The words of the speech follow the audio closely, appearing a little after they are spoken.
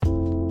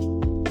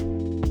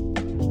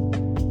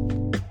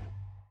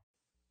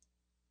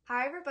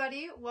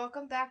everybody.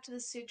 Welcome back to the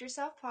Suit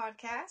Yourself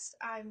podcast.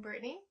 I'm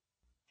Brittany.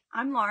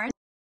 I'm Lauren.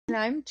 And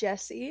I'm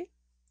Jessie.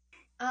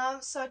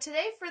 So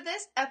today for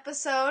this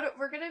episode,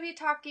 we're going to be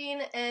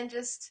talking and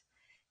just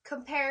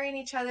comparing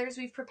each other's.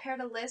 We've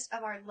prepared a list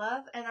of our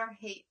love and our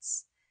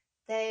hates.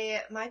 They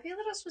might be a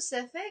little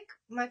specific,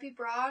 might be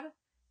broad.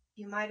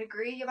 You might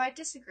agree, you might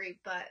disagree.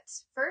 But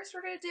first,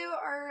 we're going to do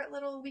our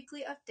little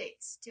weekly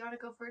updates. Do you want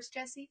to go first,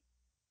 Jessie?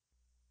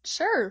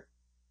 Sure.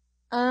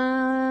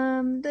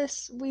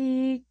 This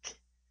week,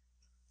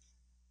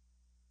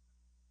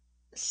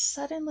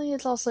 suddenly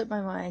it's all slipped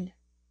my mind.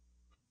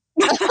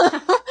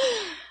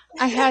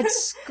 I had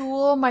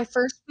school my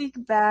first week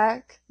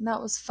back, and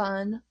that was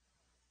fun.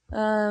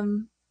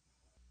 You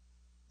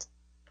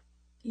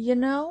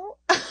know?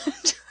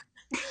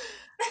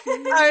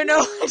 I know,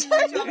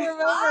 I don't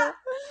remember.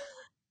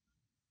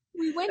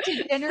 We went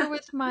to dinner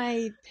with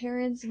my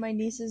parents and my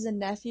nieces and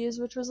nephews,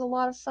 which was a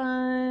lot of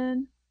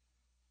fun.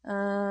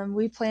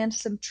 We planned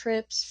some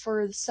trips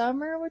for the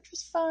summer, which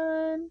was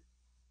fun.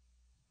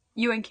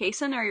 You and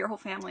Kason or your whole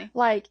family?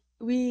 Like,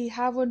 we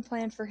have one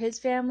planned for his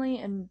family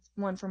and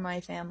one for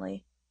my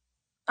family.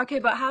 Okay,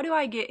 but how do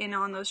I get in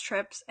on those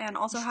trips? And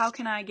also, how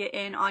can I get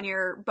in on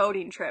your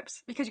boating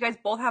trips? Because you guys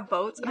both have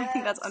boats, and I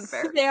think that's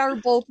unfair. They are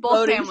both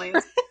families.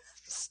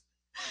 Trips.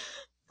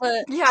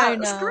 But yeah, I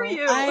know, screw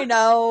you. I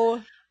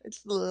know.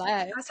 It's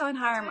life. I was telling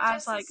Hiram, I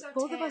was like,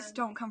 both of us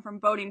don't come from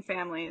boating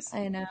families.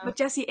 I know. But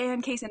Jessie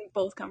and Kason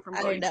both come from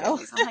boating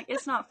families. I'm like,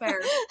 it's not fair.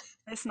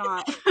 It's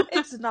not.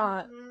 It's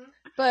not.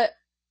 But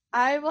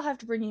I will have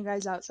to bring you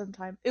guys out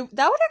sometime. That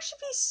would actually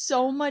be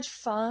so much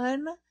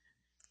fun.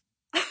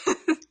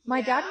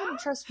 My dad wouldn't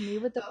trust me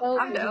with the boat,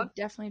 but he'd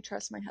definitely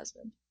trust my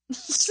husband.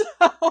 So,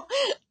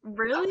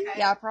 really? Okay.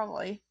 Yeah,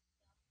 probably.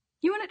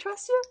 He wouldn't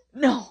trust you?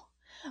 No.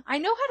 I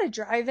know how to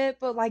drive it,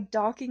 but like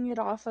docking it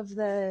off of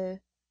a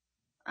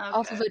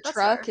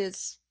truck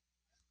is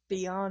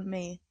beyond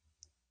me.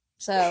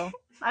 So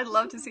I'd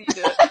love to see you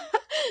do it.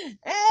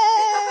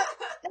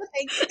 No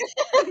thanks.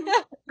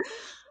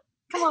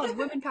 Come on,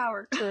 women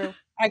power. True.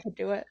 I could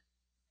do it.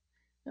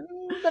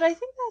 But I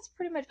think that's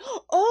pretty much.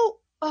 Oh,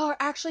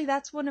 actually,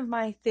 that's one of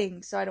my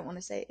things, so I don't want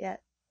to say it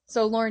yet.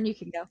 So, Lauren, you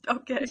can go.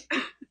 Okay.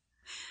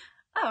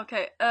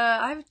 Okay.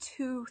 I have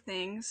two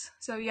things.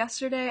 So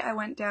yesterday I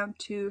went down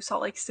to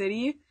Salt Lake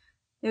City.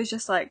 It was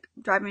just like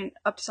driving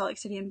up to Salt Lake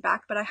City and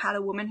back, but I had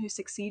a Women Who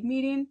Succeed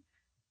meeting.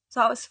 So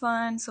that was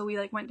fun. So we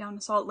like went down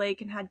to Salt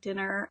Lake and had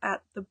dinner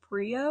at the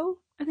Brio,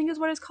 I think is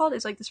what it's called.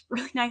 It's like this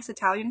really nice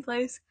Italian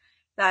place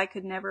that I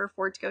could never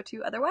afford to go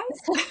to otherwise.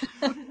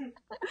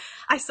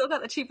 I still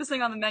got the cheapest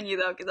thing on the menu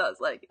though, because I was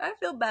like, I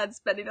feel bad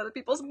spending other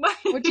people's money.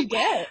 What'd you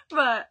get?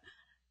 But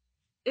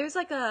it was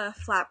like a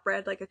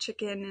flatbread, like a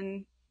chicken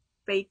and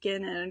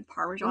bacon and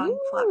Parmesan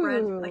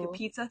flatbread, like a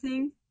pizza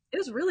thing. It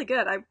was really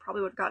good. I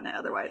probably would have gotten it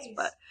otherwise,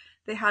 but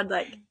they had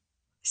like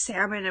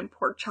salmon and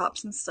pork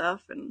chops and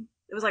stuff, and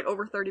it was like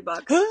over $30.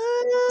 I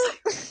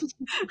was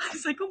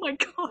like, oh my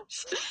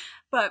gosh.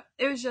 But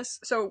it was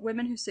just, so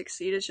Women Who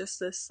Succeed is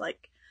just this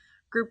like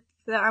group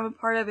that I'm a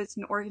part of. It's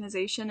an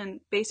organization,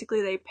 and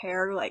basically they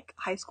pair like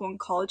high school and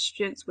college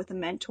students with a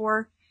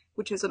mentor,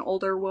 which is an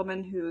older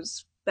woman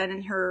who's been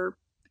in her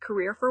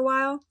career for a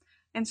while.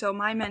 And so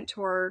my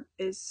mentor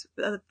is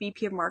the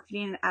VP of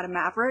marketing at a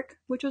Maverick,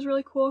 which was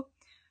really cool.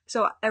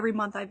 So every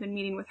month I've been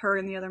meeting with her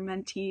and the other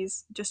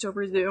mentees just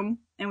over Zoom,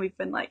 and we've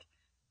been like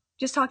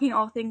just talking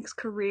all things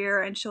career,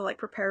 and she'll like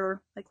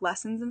prepare like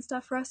lessons and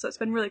stuff for us. So it's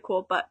been really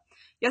cool. But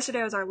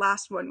yesterday was our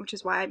last one, which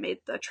is why I made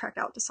the trek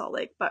out to Salt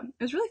Lake. But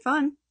it was really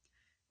fun,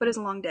 but it's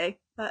a long day.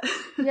 But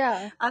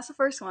yeah, that's the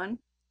first one.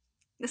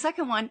 The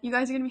second one, you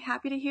guys are gonna be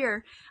happy to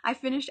hear. I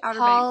finished Outer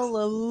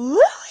Hallelujah!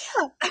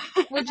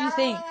 Banks. What'd you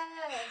think?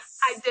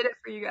 I did it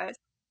for you guys.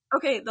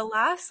 Okay, the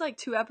last like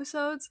 2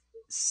 episodes,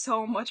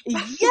 so much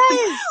better.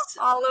 Yes!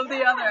 All of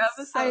the other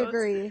episodes. I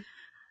agree.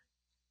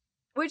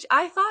 Which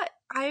I thought,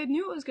 I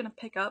knew it was gonna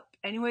pick up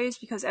anyways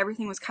because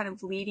everything was kind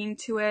of leading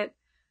to it,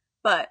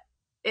 but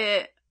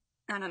I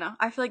don't know.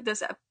 I feel like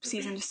this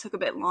season just took a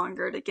bit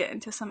longer to get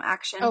into some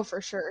action. Oh,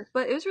 for sure.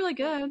 But it was really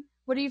good.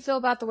 What do you feel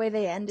about the way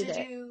they ended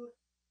it?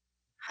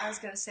 I was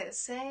gonna say the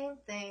same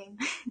thing.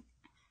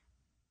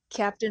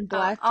 Captain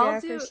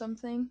Blackjack or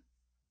something?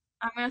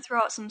 I'm gonna throw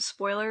out some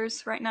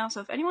spoilers right now,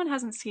 so if anyone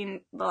hasn't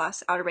seen the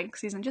last Outer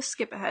Banks season, just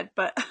skip ahead.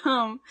 But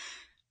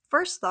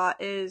first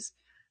thought is,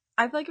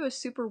 I feel like it was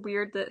super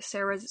weird that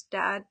Sarah's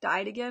dad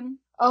died again.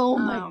 Oh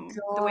my god.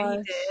 The way he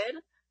did.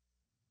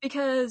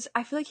 Because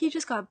I feel like he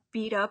just got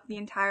beat up the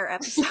entire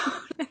episode.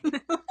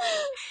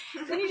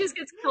 Then he just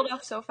gets killed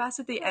off so fast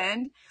at the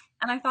end.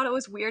 And I thought it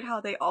was weird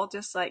how they all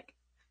just like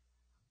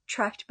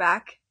trekked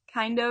back,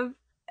 kind of.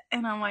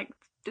 And I'm like,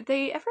 did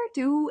they ever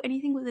do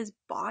anything with his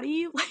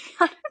body? Like,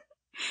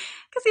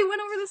 because he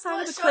went over the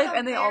side of the cliff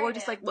and they all were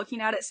just like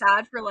looking at it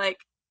sad for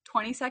like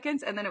 20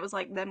 seconds, and then it was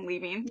like them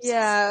leaving.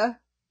 Yeah.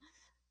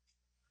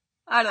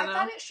 I don't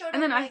know.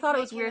 And then I thought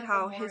it was weird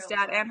how his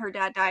dad and her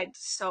dad died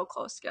so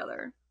close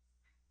together.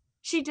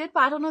 She did,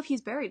 but I don't know if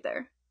he's buried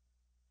there.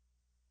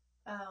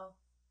 Oh.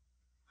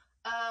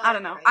 I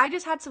don't know. Right. I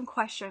just had some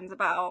questions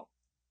about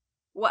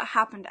what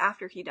happened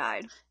after he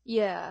died.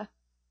 Yeah.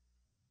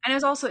 And it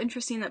was also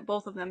interesting that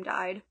both of them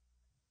died.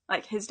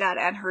 Like, his dad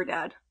and her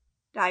dad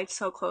died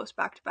so close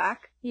back to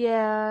back.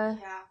 Yeah.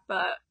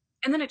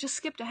 And then it just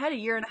skipped ahead a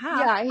year and a half.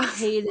 Yeah, I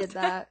hated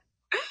that.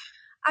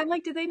 I'm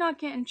like, did they not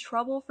get in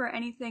trouble for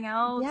anything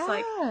else? Yeah.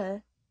 Like, I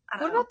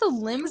don't What know. about the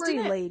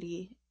Limbry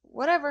lady?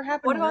 Whatever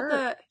happened What to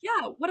about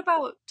her? what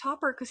about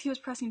Topper, because he was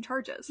pressing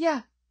charges?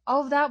 Yeah.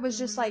 All of that was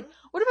just like,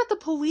 what about the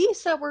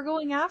police that were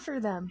going after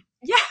them?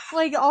 Yeah.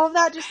 Like, all of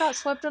that just got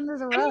swept under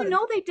the rug. And you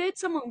know they did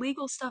some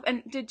illegal stuff.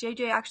 And did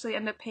JJ actually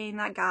end up paying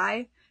that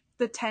guy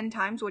the 10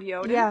 times what he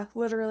owed him? Yeah,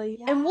 literally.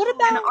 Yeah. And what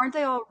about... And aren't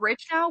they all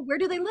rich now? Where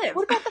do they live?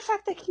 What about the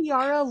fact that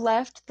Kiara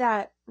left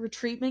that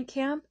retreatment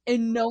camp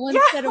and no one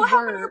said a what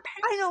happened to word? her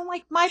I know,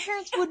 like, my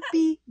parents would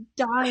be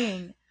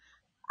dying.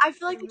 I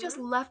feel like they just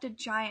left a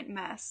giant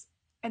mess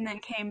and then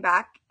came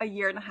back a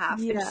year and a half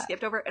and just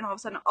skipped over it, and all of a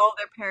sudden all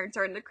their parents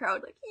are in the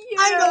crowd like, yeah!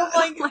 I know,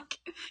 like,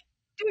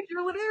 dude,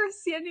 you're literally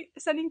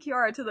sending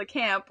Kiara to the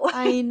camp. Like,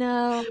 I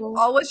know.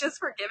 All was just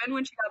forgiven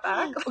when she got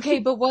back. Okay,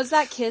 but was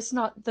that kiss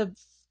not the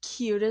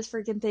cutest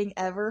freaking thing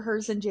ever,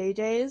 hers and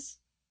JJ's?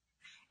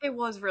 It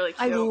was really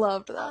I cute.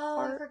 loved that Oh,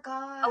 part. I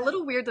forgot. A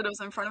little weird that it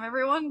was in front of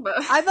everyone, but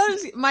I thought it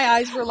was, my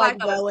eyes were like I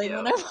thought it was welling cute.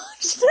 when I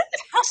watched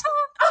it.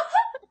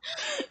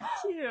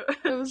 Cute.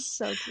 It was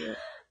so cute.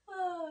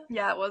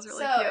 Yeah, it was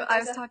really So, cute. if I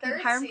there's was a talking,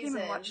 third Hiram came and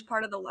season- watched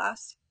part of the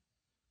last.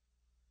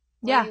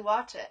 When Yeah. you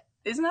watch it.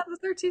 Isn't that the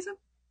third season?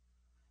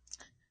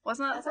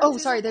 Wasn't that? I the thought- third Oh,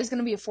 season? sorry, there's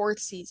gonna be a 4th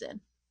season.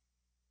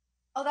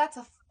 Oh, that's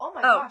a... Oh my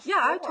Oh, gosh. yeah,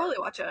 I 4. totally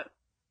watch it.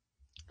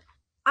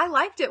 I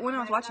liked it when I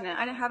was Right watching it.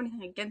 about I didn't have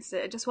anything against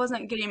it. It just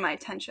wasn't getting my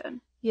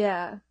attention.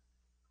 Yeah.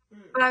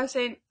 But I was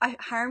saying,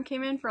 Hiram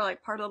came in for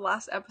like part of the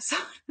last episode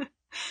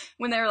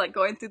when they were like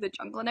going through the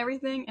jungle and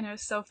everything, and it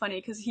was so funny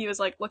because he was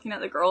like looking at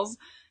the girls,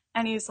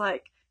 and he's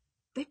like,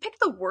 they picked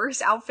the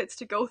worst outfits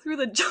to go through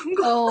the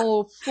jungle.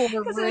 Oh, for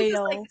Because there's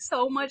just real. like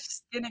so much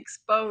skin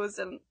exposed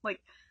and like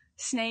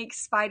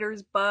snakes,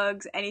 spiders,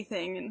 bugs,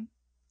 anything, and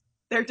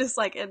they're just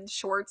like in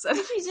shorts and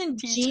She's in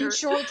jean t-shirt.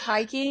 shorts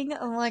hiking.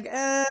 I'm like,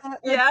 Yeah.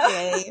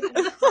 okay.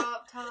 And the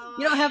crop top.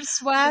 You don't have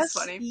swass? It's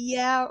funny.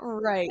 Yeah,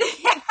 right.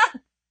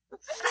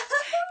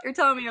 You're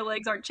telling me your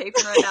legs aren't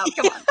chafing right now?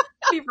 Come on,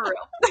 be for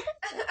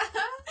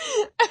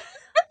real.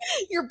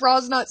 Your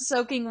bra's not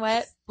soaking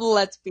wet?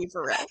 Let's be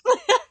for real.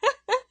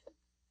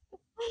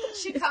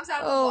 She comes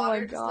out of the Oh my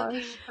water just looking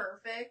gosh.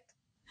 perfect.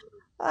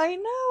 I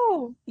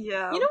know.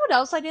 Yeah. You know what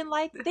else I didn't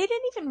like? They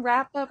didn't even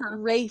wrap up Huh.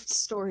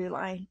 Rafe's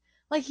storyline.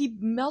 Like, he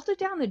melted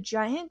down the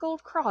giant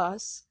gold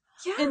cross,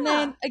 Yeah. and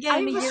then,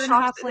 again, a was year and a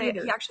half shocked that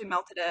later. he actually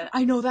melted it.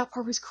 I know, that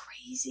part was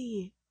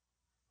crazy.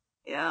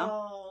 Yeah.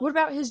 Oh. What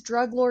about his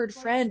drug lord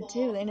Poor friend,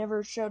 too? fool. They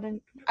never showed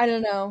him. I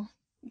don't know.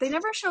 They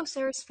never show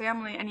Sarah's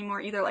family anymore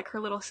either, like her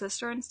little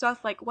sister and stuff.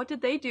 Like, what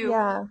did they do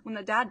Yeah. when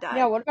the dad died?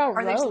 Yeah, what about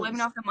Are they Rose? just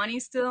living off the money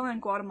still in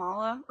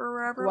Guatemala or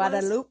wherever it was?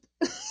 Guadalupe.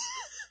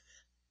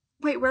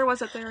 Wait, where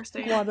was it they were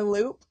staying?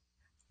 Guadalupe.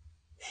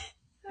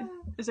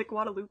 Is it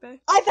Guadalupe?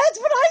 That's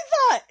what I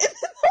thought! And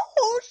then the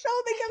whole show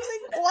they kept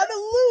saying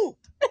Guadalupe.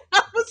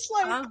 I was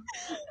like,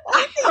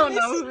 I don't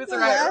know missing who's the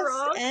right or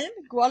last wrong. N?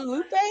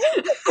 Guadalupe?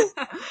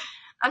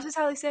 That's just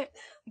how they say it.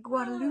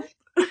 Guadalupe.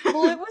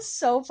 Well, it was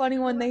so funny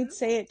when they'd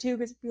say it too,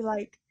 because it'd be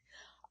like,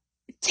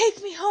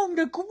 take me home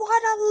to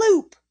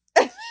Guadalupe.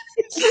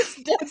 It's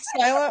just dead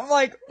silent. I'm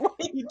like,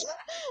 wait,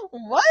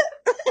 what?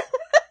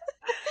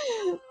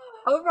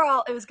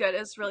 Overall, it was good. It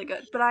was really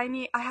good. But I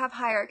have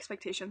higher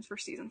expectations for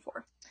season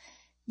 4.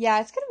 Yeah,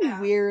 it's gonna be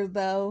Yeah. weird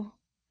though.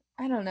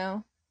 I don't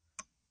know.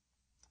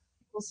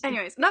 We'll see.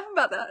 Anyways, enough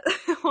about that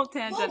whole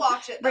tangent. We'll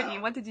watch it, though. Brittany,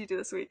 what did you do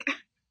this week?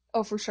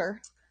 Oh, for sure.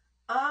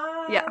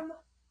 Yeah.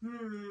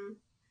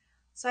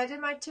 So I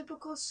did my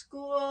typical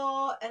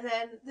school, and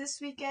then this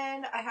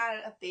weekend I had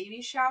a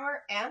baby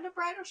shower and a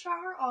bridal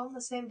shower all in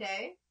the same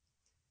day.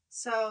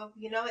 So,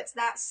 it's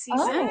that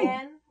season Oh.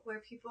 again where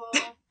people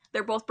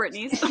They're both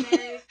Brittany's. get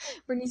married.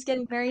 Brittany's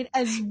getting married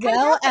as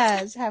well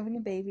as having a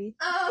baby.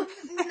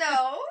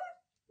 No.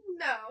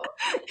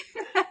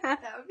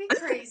 That would be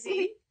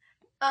crazy.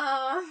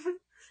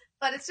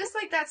 But it's just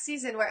like that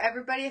season where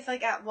everybody, if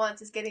like at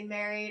once, is getting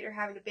married or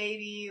having a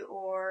baby,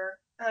 or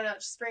I don't know,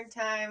 it's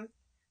springtime.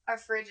 Our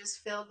fridge is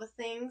filled with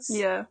things.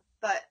 Yeah.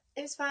 But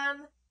it was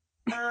fun.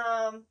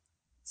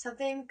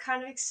 Something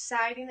kind of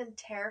exciting and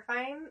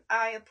terrifying.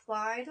 I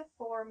applied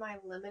for my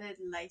limited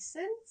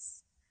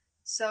license.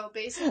 So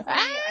basically,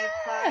 I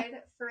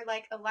applied for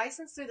like a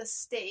license through the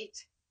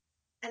state,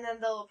 and then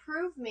they'll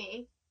approve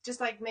me, just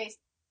like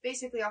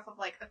basically off of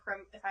like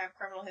if I have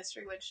criminal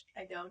history, which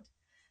I don't,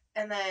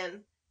 and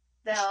then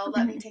they'll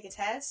let me take a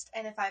test,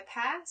 and if I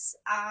pass,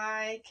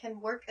 I can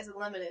work as a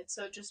limited,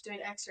 so just doing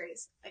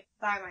X-rays like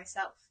by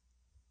myself,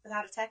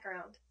 without a tech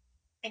around,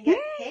 and get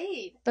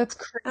paid. That's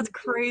crazy. That's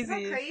crazy.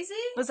 Isn't that crazy?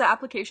 Was the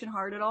application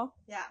hard at all?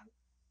 Yeah.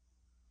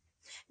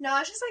 No,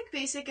 it's just like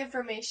basic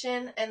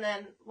information, and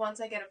then once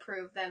I get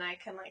approved, then I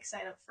can like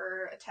sign up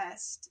for a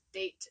test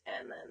date,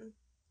 and then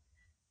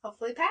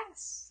hopefully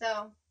pass.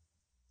 So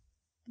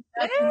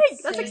Dang,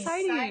 that's insane.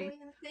 exciting. exciting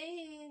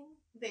thing.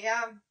 But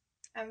yeah,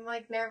 I'm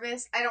like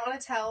nervous. I don't want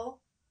to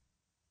tell.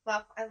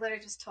 Well, I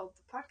literally just told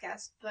the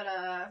podcast, but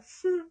I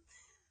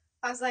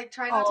was like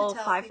trying not All to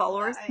tell 5 people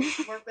followers. that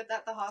I work with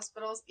at the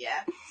hospitals.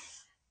 Yeah,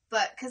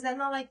 but because then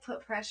they'll like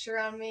put pressure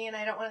on me, and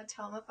I don't want to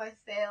tell them if I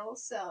fail.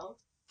 So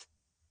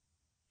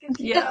gonna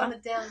keep it on the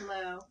down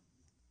low.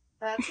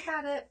 That's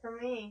about it for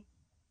me.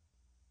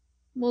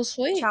 Well,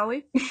 sweet. Shall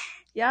we?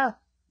 Yeah.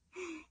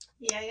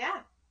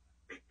 Yeah.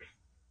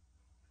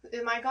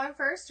 Am I going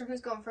first, or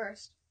who's going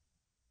first?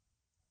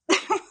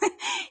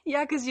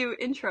 Yeah, because you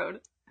introed.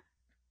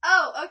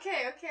 Oh,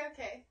 okay.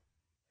 Okay,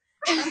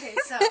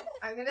 so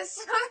I'm gonna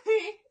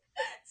sorry.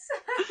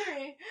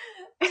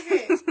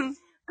 Okay.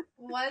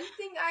 One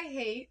thing I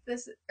hate I'm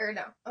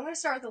gonna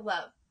start with the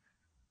love.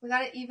 We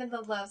gotta even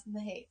the loves and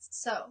the hates.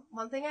 So,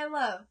 one thing I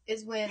love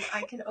is when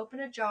I can open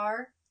a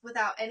jar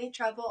without any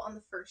trouble on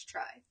the first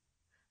try.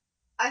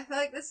 I feel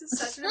like this is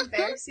such an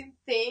embarrassing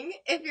thing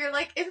if you're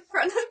like in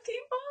front of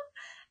people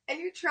and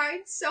you're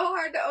trying so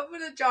hard to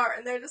open a jar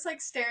and they're just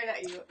like staring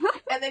at you.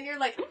 And then you're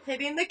like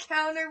hitting the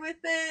counter with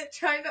it,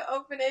 trying to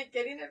open it,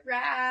 getting a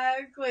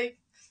rag. Like,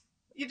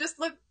 you just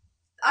look,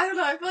 I don't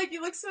know, I feel like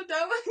you look so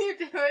dumb when you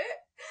do it.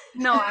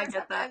 No, I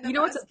get that. You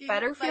know what's a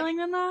better feeling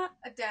than that?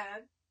 A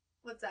dad.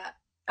 What's that?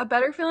 A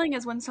better feeling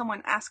is when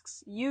someone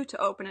asks you to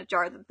open a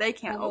jar that they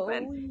can't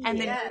open, and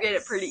then you get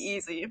it pretty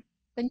easy.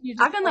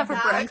 I've done that for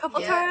Brett a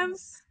couple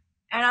times,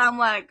 and I'm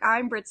like,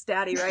 I'm Britt's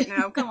daddy right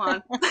now. Come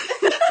on.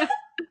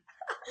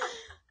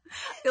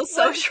 Feel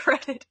so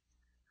shredded.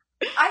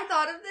 I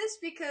thought of this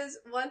because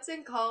once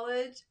in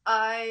college,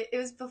 it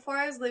was before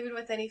I was living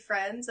with any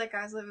friends, like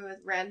I was living with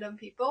random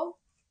people,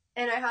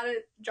 and I had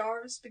a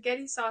jar of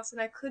spaghetti sauce,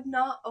 and I could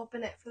not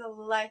open it for the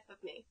life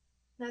of me.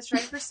 And I was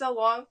trying for so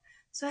long,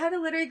 so I had to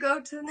literally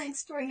go to the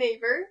next door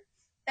neighbor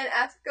and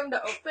ask him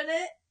to open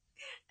it,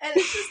 and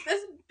it's just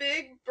this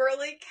big,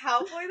 burly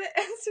cowboy that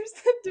answers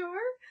the door,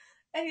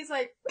 and he's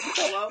like,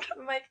 hello?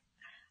 I'm like,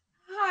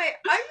 hi,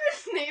 I'm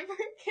your neighbor.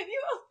 Can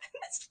you open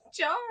this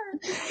jar?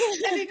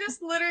 And he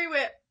just literally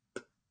went,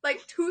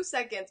 like 2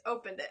 seconds,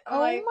 opened it. I'm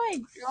like, my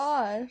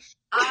gosh.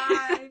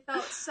 I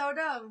felt so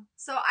dumb.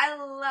 So I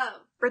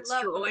love Britt's when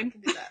I drooling.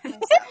 can do that.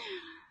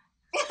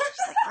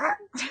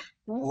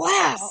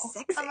 Wow.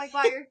 Sexy. I'm like,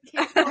 wow, you're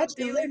I had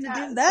to learn to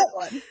do that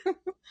one.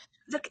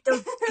 Look at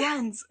those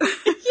guns.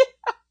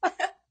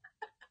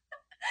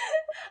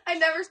 I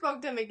never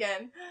spoke to him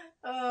again.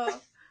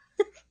 Oh.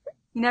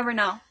 You never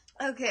know.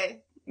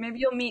 Okay. Maybe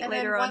you'll meet And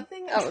later then on. one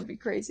thing That would be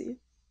crazy.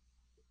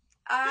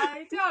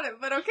 I doubt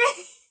it, but okay.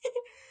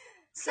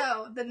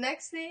 So, the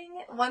next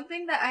thing, one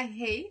thing that I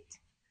hate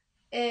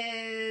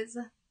is,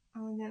 oh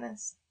my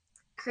goodness,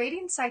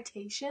 creating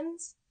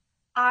citations.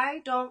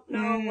 I don't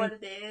know what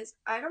it is.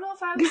 I don't know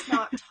if I was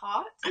not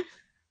taught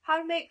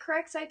how to make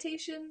correct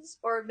citations,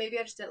 or maybe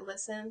I just didn't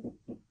listen.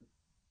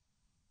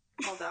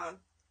 Hold on.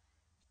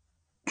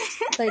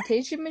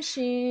 Citation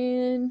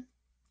machine.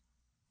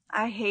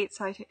 I hate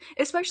citation,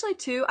 especially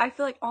too. I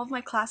feel like all of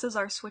my classes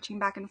are switching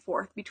back and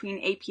forth between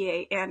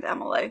APA and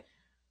MLA,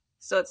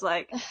 so it's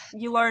like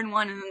you learn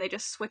one and then they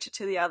just switch it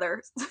to the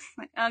other.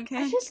 Like, okay.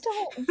 I just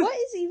don't. What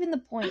is even the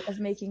point of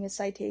making a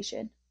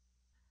citation?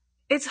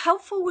 It's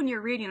helpful when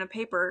you're reading a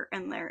paper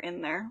and they're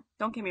in there.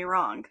 Don't get me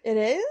wrong. It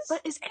is.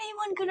 But is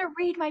anyone gonna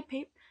read my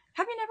paper?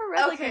 Have you never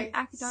read like an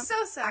academic?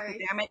 So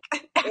sorry.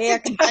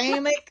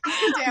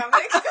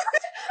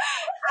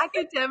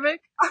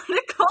 Academic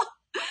article?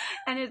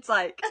 And it's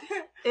like,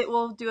 it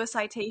will do a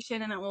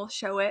citation and it will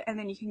show it, and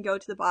then you can go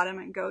to the bottom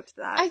and go to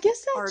that I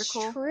guess that's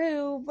article.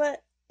 true,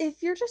 but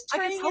if you're just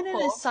turning in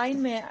an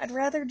assignment, I'd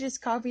rather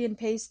just copy and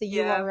paste the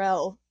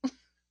URL.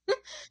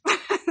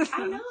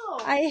 I know.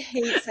 I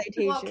hate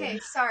citations. Well, okay,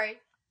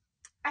 sorry.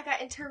 I got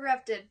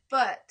interrupted,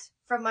 but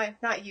from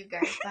not you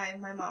guys, by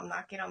my mom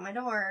knocking on my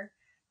door.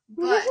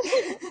 But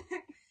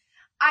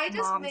I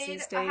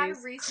just I had a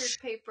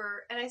research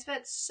paper, and I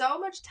spent so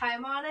much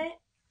time on it.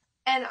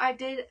 And I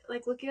did,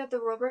 like, looking at the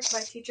rubric, my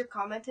teacher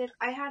commented,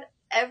 I had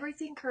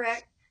everything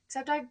correct,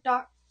 except I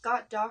got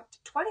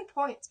docked 20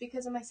 points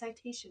because of my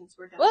citations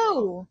were done.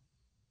 Whoa!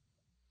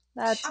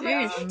 That's I'm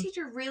like, is my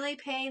teacher really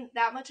paying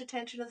that much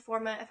attention to the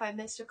format if I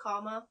missed a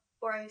comma,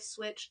 or I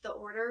switched the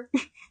order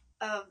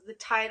of the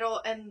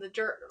title and the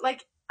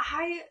like,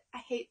 I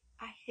hate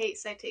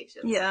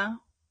citations. Yeah.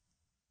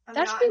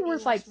 That should be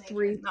worth, like,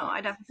 3. No, I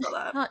definitely feel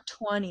that. Not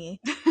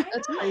 20.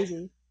 That's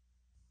crazy.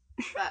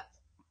 But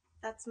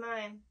that's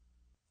mine.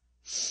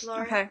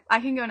 Lauren? Okay, I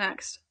can go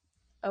next.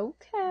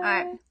 Okay.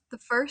 Alright, the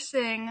first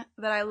thing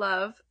that I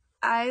love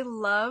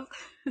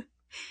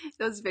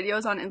those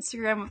videos on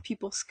Instagram of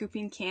people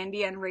scooping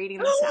candy and rating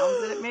the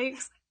sounds that it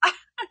makes.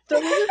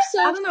 Those are so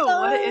I don't know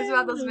what it is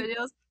about those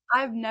videos.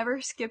 I've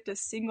never skipped a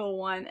single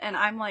one, and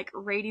I'm like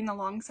rating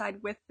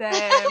alongside with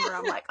them, or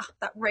I'm like, oh,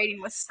 that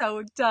rating was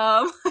so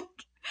dumb.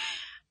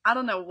 I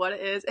don't know what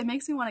it is. It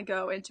makes me want to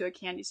go into a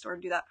candy store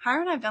and do that.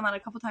 Hiram and I have done that a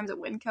couple times at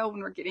Winco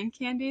when we're getting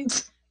candy.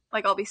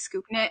 Like, I'll be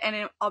scooping it,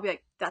 and I'll be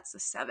like, that's a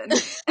 7.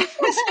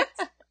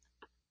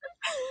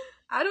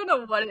 I don't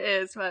know what it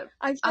is, but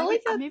I feel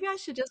like maybe I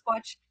should just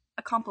watch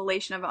a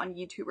compilation of it on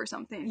YouTube or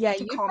something. Yeah, to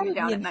you'd calm me probably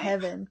down be at in night.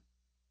 heaven.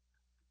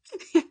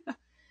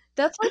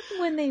 That's like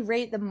when they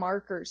rate the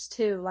markers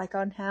too, like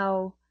on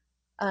how,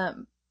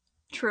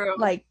 True.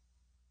 like,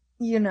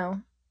 you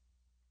know,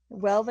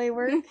 well they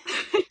work.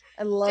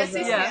 I love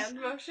Jesse's those. hand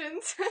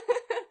motions.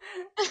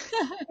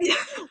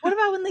 What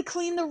about when they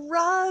clean the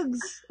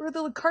rugs or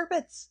the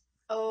carpets?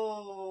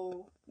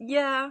 Oh.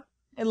 Yeah.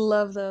 I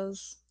love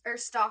those. Or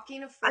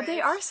stocking a fridge.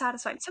 They are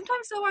satisfying.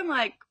 Sometimes though I'm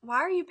like, why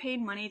are you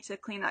paying money to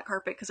clean that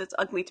carpet because it's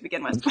ugly to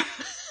begin with?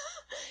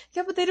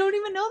 Yeah, but they don't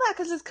even know that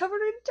because it's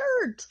covered in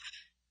dirt.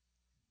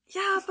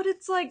 Yeah, but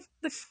it's like,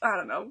 I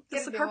don't know.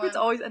 Get a The new carpets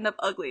one. always end up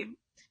ugly.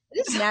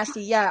 It is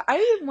nasty. Yeah,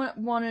 I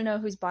want to know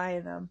who's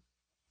buying them.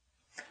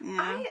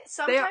 Yeah.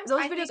 Sometimes those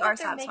I videos think are that they're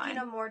satisfying. making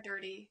them more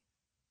dirty.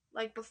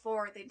 Like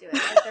before they do it.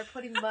 Like they're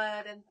putting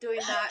mud and doing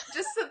that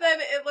just so then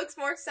it looks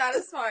more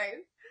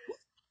satisfying.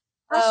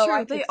 That's true. I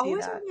could They see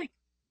always that. are like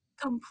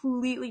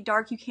completely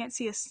dark. You can't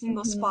see a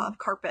single spot of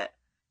carpet.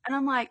 And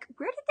I'm like,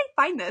 where did they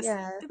find this?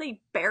 Yeah. Did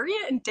they bury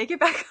it and dig it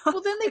back up?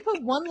 Well, then they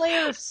put one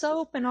layer of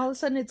soap and all of a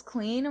sudden it's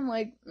clean. I'm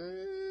like,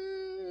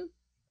 I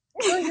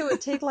feel like it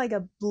would take like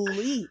a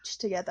bleach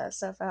to get that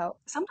stuff out.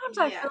 Sometimes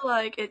I feel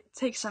like it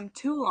takes them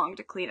too long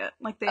to clean it.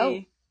 Like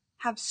they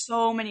have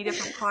so many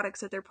different products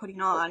that they're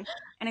putting on,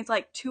 and it's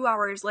like 2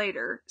 hours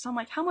later. So I'm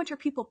like, how much are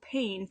people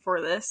paying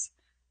for this?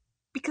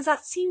 Because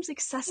that seems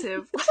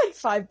excessive.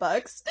 It's like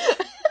 $5.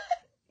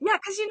 Yeah,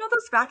 because you know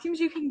those vacuums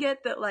you can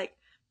get that like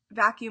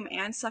vacuum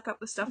and suck up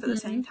the stuff at the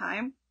same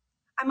time?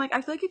 I'm like,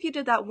 I feel like if you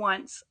did that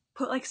once,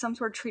 put like some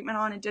sort of treatment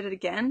on and did it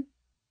again,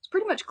 it's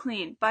pretty much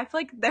clean. But I feel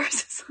like theirs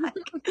is like,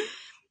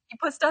 you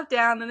put stuff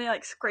down, then they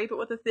like scrape it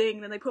with a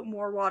thing, then they put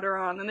more water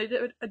on, then they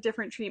do a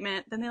different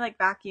treatment, then they like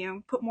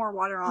vacuum, put more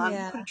water on,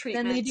 put a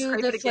treatment, then they do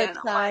scrape the it again.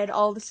 flip side,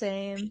 all the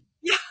same.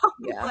 Yeah,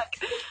 Yeah. like,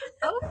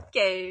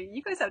 okay,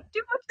 you guys have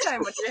too much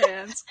time with your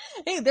hands.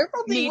 Hey, they're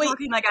probably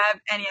talking like I have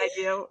any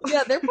idea.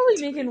 Yeah, they're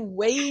probably making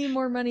way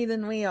more money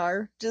than we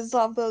are just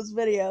off those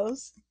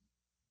videos.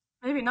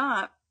 Maybe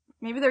not.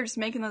 Maybe they're just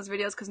making those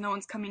videos because no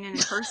one's coming in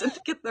person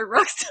to get their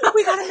rugs done.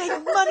 We gotta make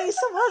money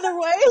some other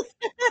way.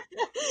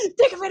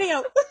 Take a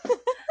video.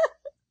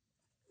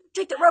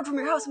 Take the rug from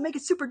your house and make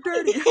it super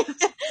dirty.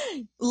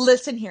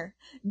 Listen here.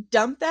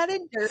 Dump that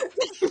in dirt.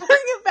 Bring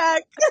it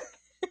back.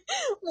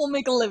 We'll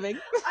make a living.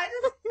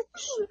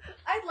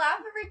 I laugh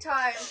every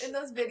time in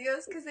those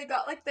videos because they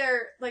got like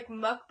their like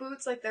muck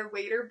boots, like their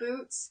waiter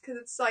boots, because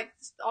it's like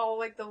all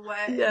like the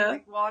wet and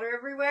like water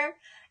everywhere.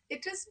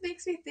 It just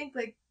makes me think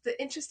like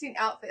the interesting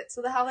outfits.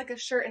 So they have like a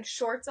shirt and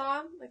shorts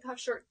on, like have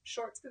short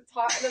shorts because it's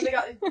hot, and then they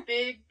got these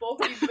big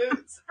bulky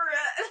boots for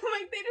it. And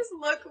like they just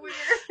look weird.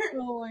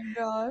 Oh my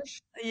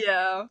gosh.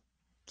 Yeah.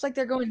 It's like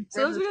they're going.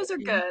 So those videos are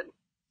good,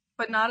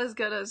 but not as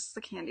good as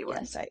the candy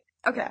ones. Yes,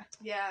 okay.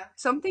 Yeah.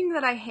 Something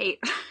that I hate.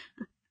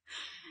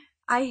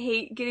 I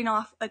hate getting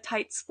off a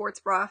tight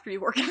sports bra after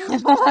you work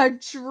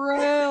out.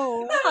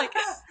 True. Like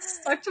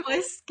stuck to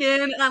my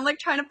skin, and I'm like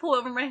trying to pull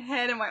over my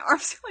head, and my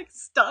arms are like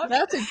stuck.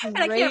 That's a and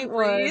I great can't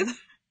breathe. one.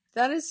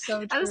 That is so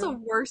true. That is the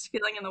worst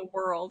feeling in the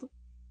world.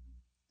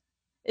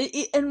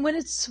 And when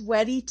it's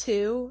sweaty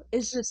too,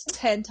 it's just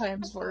 10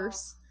 times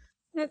worse.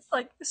 It's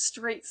like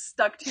straight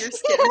stuck to your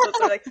skin, so it's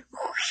like.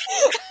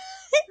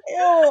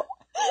 Ew.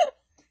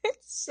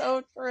 It's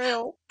so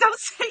true. Don't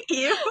say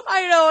ew.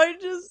 I know.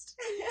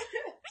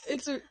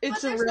 It's a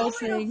but real no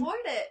thing. way to avoid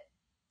it.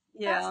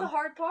 Yeah. That's the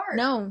hard part.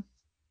 No.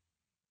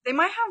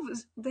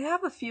 They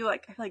have a few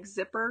like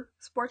zipper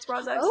sports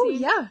bras I've seen. Oh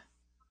yeah.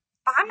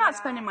 But I'm not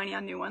spending money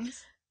on new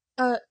ones.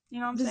 You know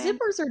what I'm the saying?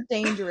 zippers are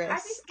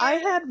dangerous. I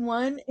had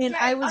one and Yeah,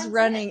 I was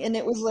running and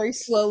it was very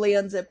slowly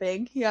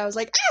unzipping. Yeah, I was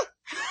like,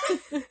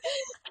 ah!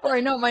 Or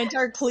I know my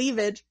entire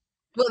cleavage.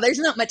 Well, there's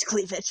not much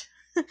cleavage.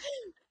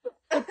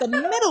 But the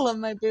middle of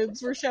my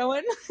boobs were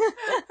showing.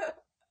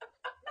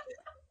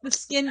 The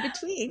skin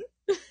between.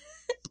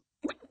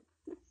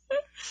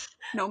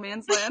 No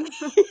man's land.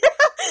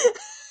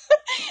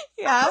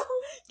 Yeah.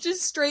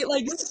 Just straight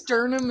like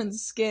sternum and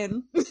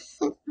skin.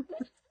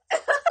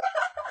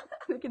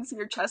 You can see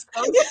your chest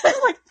bone.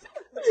 Like,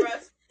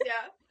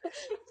 Yeah.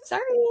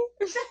 sorry.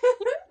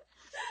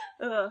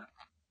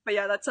 But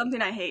yeah, that's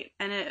something I hate,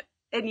 and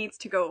it needs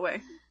to go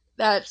away.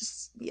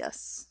 That's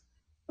yes.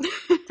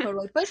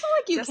 Totally. But it's not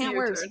like you Jesse, can't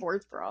your wear a turn.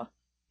 sports bra.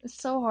 It's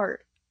so hard.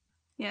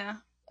 Yeah.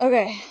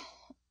 Okay.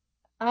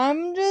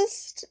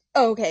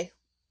 Okay.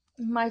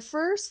 My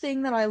first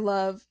thing that I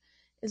love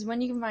is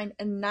when you can find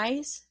a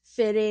nice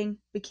fitting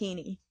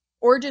bikini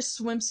or just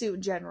swimsuit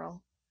in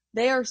general.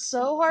 They are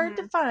so hard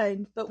to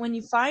find, but when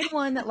you find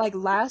one that like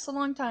lasts a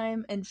long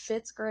time and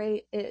fits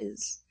great, it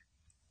is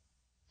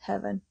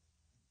heaven.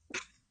 Do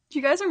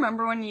you guys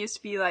remember when you used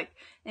to be like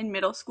in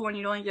middle school and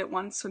you'd only get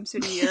one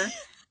swimsuit a year?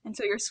 And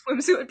so your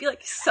swimsuit would be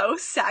like so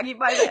saggy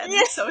by the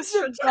end, so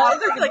stretched out,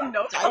 there'd be like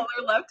no color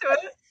left to it.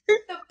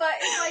 The butt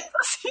is like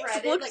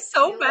threaded, look like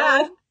so peeled.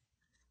 bad.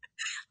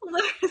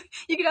 Literally,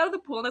 you get out of the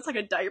pool and it's like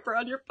a diaper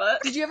on your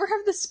butt. Did you ever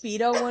have the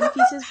Speedo one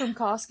pieces from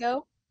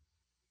Costco?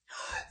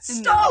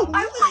 Stop! No,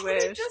 I was I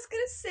literally wish. just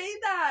gonna say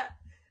that.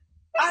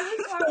 I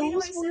was talking to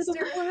my Those were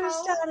sister the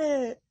worst how at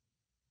it.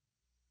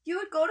 you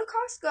would go to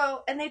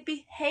Costco and they'd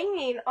be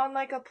hanging on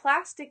like a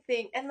plastic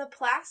thing, and the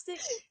plastic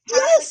had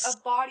Yes! like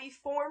a body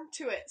form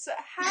to it. So it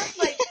had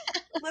like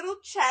little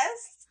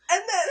chests,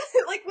 and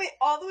then like went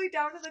all the way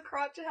down to the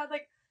crotch. It had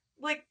like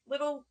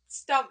little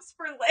stumps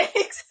for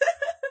legs.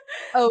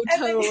 Oh,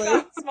 And then you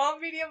totally. got small,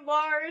 medium,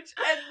 large,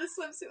 and the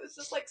swimsuit was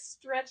just like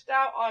stretched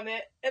out on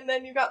it. And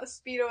then you got the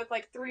Speedo with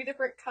like 3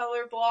 different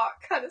color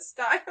block kind of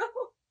style.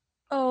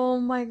 Oh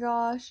my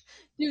gosh.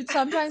 Dude,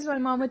 sometimes my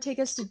mom would take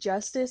us to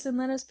Justice and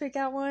let us pick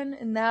out one,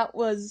 and that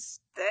was,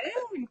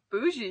 Dang,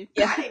 bougie.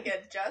 yeah, I didn't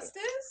get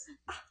Justice.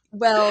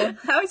 well,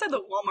 I always had the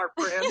Walmart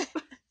brand.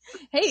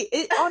 hey,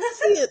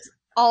 honestly, it's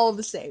all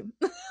the same.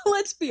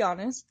 Let's be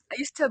honest. I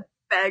used to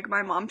beg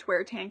my mom to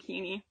wear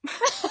tankini.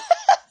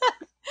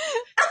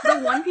 The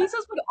one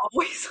pieces would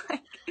always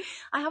like,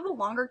 I have a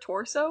longer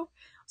torso,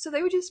 so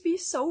they would just be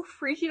so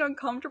freaking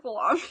uncomfortable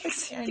on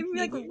me. Give me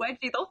like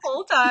wedgie the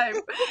whole time.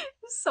 It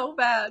was so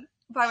bad.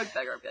 If I would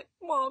beg her, I'd be like,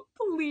 Mom,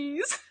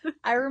 please.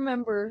 I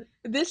remember,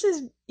 this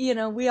is,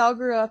 we all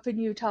grew up in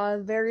Utah,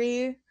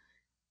 very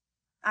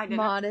I didn't.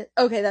 modest.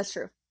 Okay, that's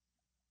true.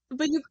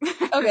 But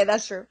okay,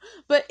 that's true.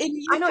 But in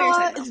I know what you're Utah,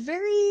 saying, though. it's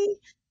very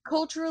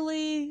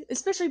culturally,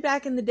 especially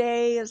back in the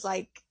day, is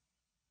like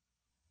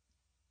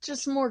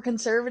just more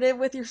conservative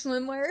with your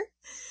swimwear.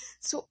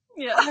 So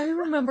Yeah. I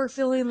remember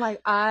feeling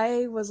like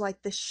I was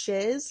like the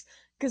shiz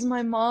because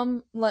my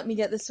mom let me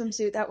get this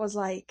swimsuit that was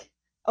like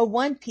a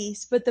one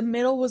piece, but the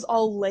middle was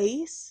all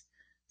lace.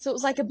 So it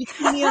was like a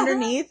bikini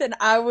underneath, and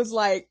I was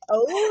like,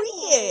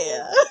 oh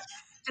yeah.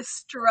 Just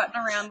strutting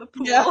around the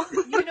pool. Yeah.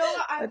 You know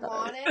what I I thought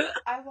wanted?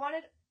 I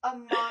wanted a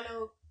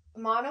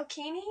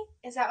monokini.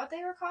 Is that what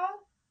they were called?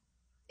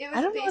 It was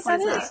I don't know what that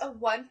basically is. a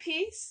one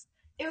piece.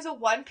 It was a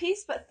one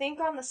piece, but think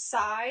on the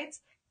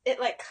sides, it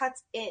like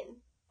cuts in.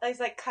 Like, it's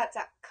like cutouts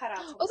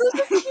on Oh, the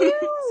those are sides. cute.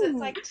 So it's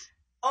like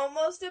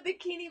almost a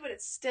bikini, but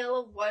it's still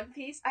a one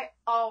piece. I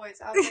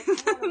was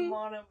like, I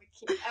want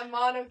a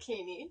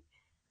monokini.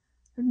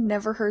 I've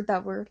never heard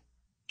that word.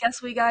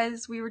 Guess we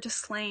were just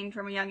slain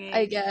from a young age.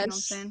 I You know what I'm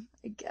guess. saying?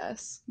 I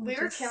guess. We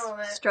were Just killing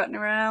it. strutting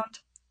around,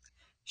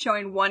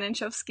 showing 1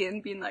 inch of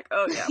skin, being like,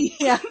 oh yeah.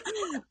 Yeah.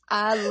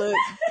 I look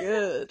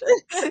good.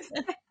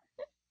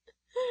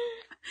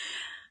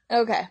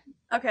 Okay.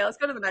 Okay, let's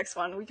go to the next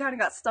one. We kind of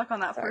got stuck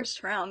on that Sorry.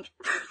 first round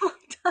for a long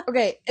time.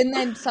 Okay, and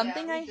then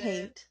something we I did.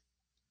 hate.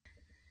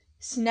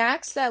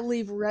 Snacks that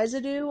leave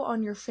residue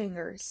on your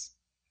fingers.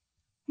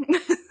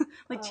 Like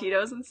Oh.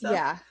 Cheetos and stuff.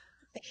 Yeah.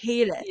 I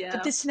hate it. Yeah.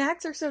 But the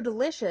snacks are so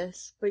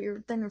delicious, but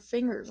then your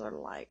fingers are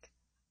like,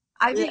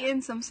 I've Yeah.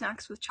 eaten some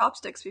snacks with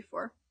chopsticks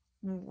before.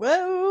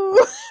 whoa.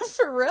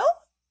 For real?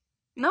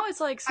 No, it's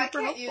like I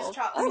super can't helpful. use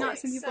Have you not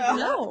seen chopsticks, people so- do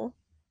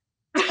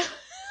that? No.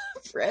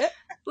 Brit?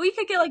 Well, you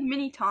could get like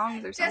mini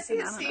tongs or Jesse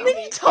something. I has don't seen know.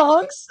 Mini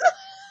tongs?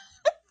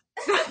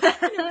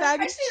 Bag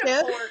I of seen a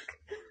chips? fork.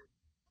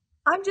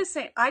 I'm just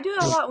saying, I do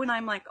it a lot when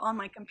I'm like on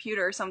my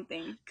computer or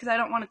something because I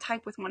don't want to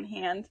type with one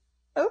hand.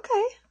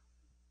 Okay.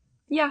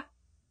 Yeah,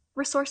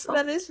 resourceful.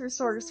 That is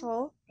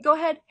resourceful. Go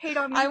ahead, hate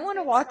on me. I want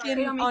to It's walk hard.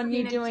 in on me for on you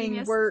being a doing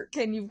genius. work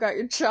and you've got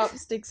your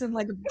chopsticks and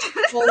like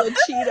a bowl of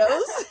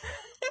Cheetos.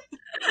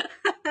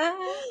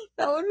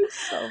 That would be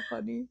so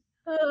funny.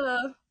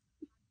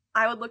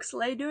 I would look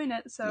slay doing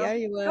it. So Yeah,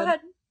 you would. go ahead.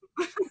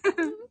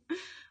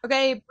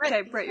 Okay, Britt.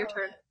 Okay, Britt, your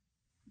turn.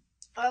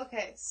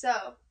 Okay, so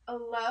a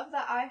love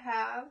that I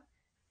have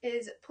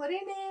is putting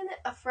in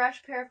a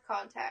fresh pair of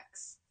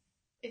contacts.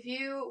 If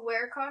you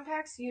wear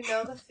contacts, you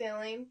know the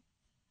feeling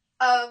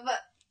of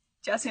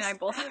Jesse and I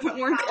both I don't haven't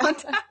know worn how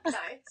contacts.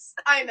 nice.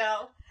 I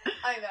know.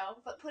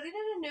 But putting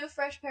in a new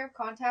fresh pair of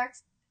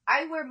contacts,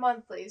 I wear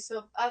monthly,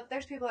 so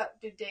there's people that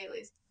do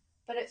dailies.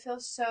 But it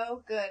feels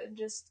so good, and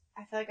just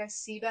I feel like I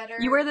see better.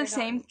 You wear the They're not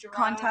same dry.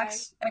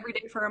 contacts every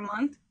day for a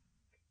month?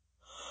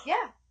 Yeah.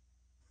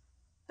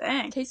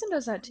 Dang. Tayson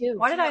does that too.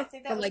 Why Do did you I? not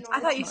think that but, was like, I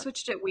normal? thought you not.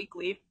 switched it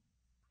weekly.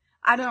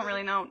 I don't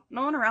really know.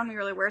 No one around me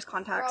really wears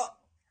contacts.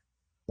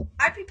 Girl,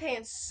 I'd be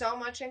paying so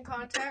much in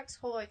contacts.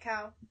 Holy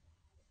cow.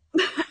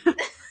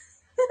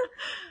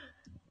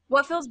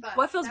 What feels But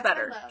what feels that's my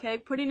better? love. Okay,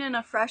 putting in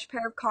a fresh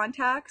pair of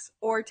contacts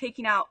or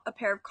taking out a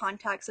pair of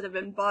contacts that have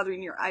been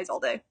bothering your eyes all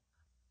day.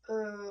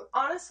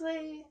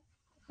 Honestly,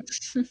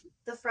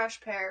 the fresh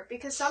pair,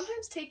 because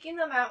sometimes taking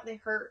them out, they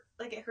hurt.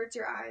 Like, it hurts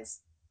your eyes.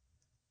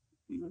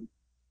 Mm-hmm.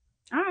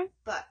 All right.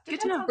 But Good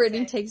to depends know. on the Brittany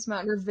day. takes them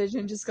out and her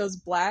vision just goes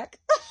black.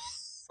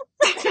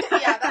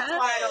 Yeah, that's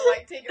why I don't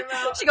like taking them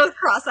out. She goes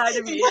cross-eyed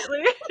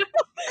immediately.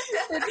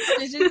 Her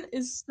vision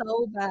is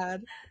so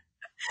bad.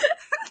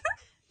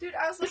 Dude,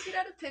 I was looking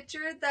at a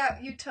picture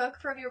that you took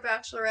from your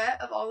bachelorette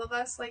of all of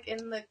us, like,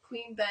 in the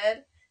queen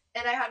bed,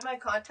 and I had my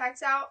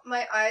contacts out.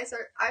 I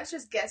was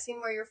just guessing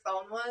where your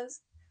phone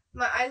was.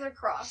 My eyes are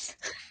crossed.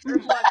 Or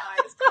one eye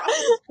is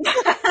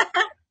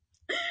crossed.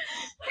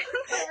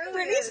 It really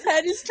Brittany's is.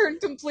 head is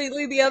turned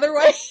completely the other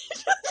way.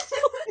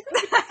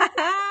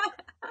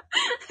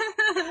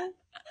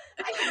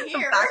 I can The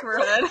hear. back of her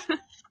head.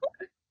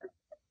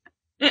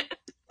 Everyone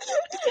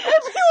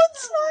Oh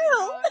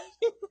smile.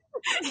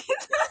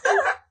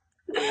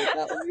 my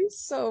That would be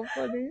so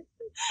funny.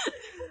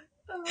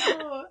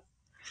 Oh.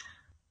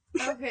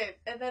 Okay,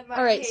 and then my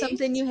All right, hate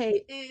something you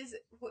hate. is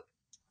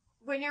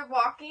when you're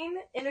walking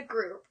in a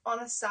group on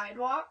a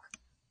sidewalk,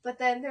 but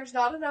then there's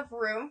not enough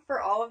room for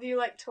all of you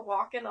like to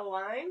walk in a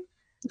line.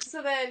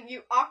 So then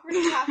you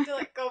awkwardly have to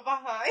like go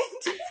behind.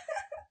 So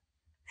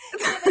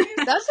then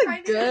you're That's a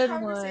trying to good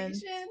have a one.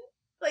 conversation.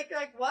 Like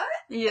what?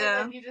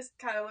 Yeah. And then you just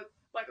kind of look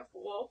like a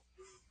fool.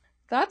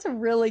 That's a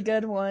really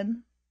good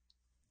one.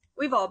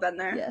 We've all been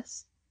there.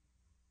 Yes.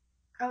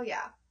 Oh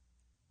yeah.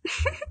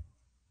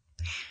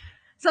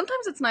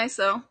 Sometimes it's nice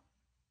though.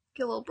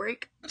 Get a little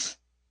break.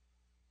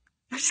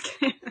 I'm just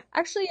kidding.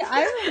 Actually,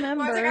 I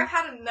remember I was like, I've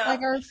had enough.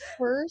 like our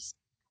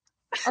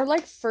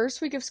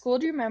first week of school.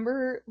 Do you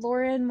remember,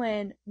 Lauren,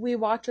 when we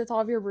walked with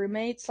all of your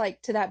roommates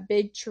like to that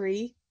big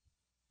tree,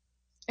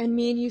 and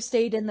me and you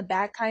stayed in the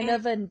back kind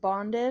of and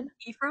bonded?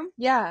 Ephraim?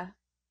 Yeah,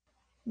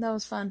 that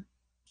was fun.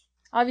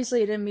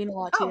 Obviously, it didn't mean a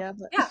lot to you,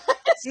 but yeah.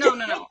 No.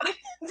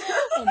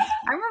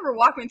 I remember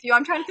walking with you.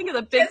 I'm trying to think of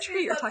the big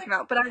tree you're talking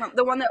about, but I don't.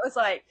 The one that was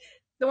like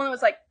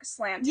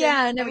slanted.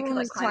 Yeah, and we everyone could,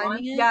 was climb climbing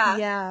on. it. Yeah.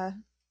 Yeah.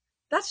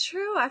 That's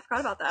true. I forgot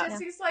about that.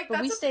 Jesse's like, But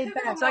that's we a stayed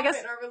pivotal back. So I guess-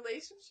 moment in our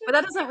relationship. But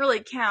that doesn't really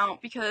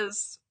count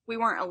because we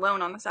weren't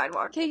alone on the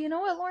sidewalk. Okay, you know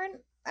what, Lauren?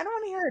 I don't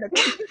want to hear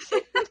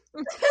it.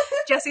 Okay?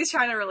 Jesse's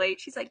trying to relate.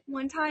 She's like,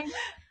 one time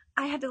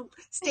I had to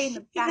stay in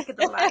the back of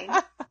the line.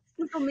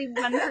 With only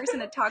one person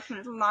to talk to,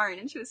 and it was Lauren,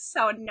 and she was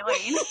so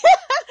annoying.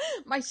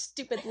 My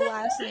stupid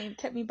last name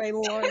kept me by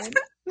Lauren.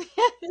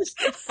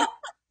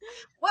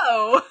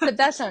 Whoa. But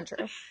that's not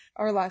true.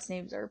 Our last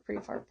names are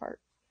pretty far apart.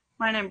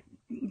 Mine and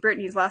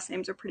Brittany's last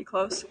names are pretty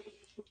close.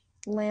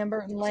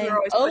 Lambert and So Lamb. we're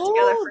always put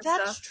together for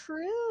that's stuff.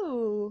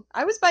 true.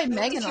 I was by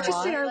Megan Did a you just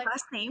lot. say our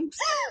last names?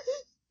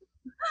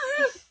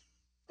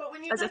 But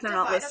when you As if they're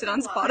divide not up listed a on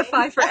line,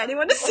 Spotify for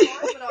anyone to the see. lines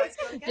would always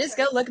go together. Just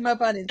go look them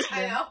up on I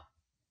Instagram. know.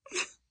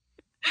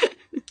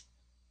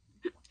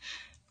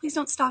 Please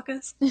don't stalk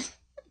us.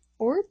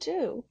 Or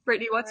two.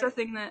 Brittany, what's the Right.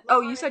 thing that... Well,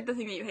 Oh, you said the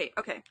thing that you hate.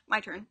 Okay, my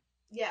turn.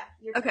 Yeah.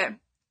 You're Okay.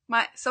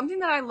 Something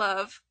that I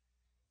love,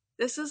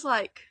 this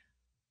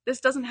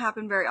doesn't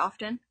happen very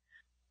often,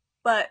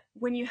 but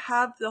when you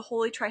have the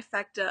holy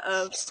trifecta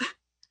of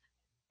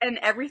an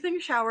everything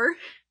shower,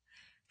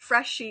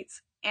 fresh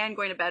sheets, and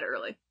going to bed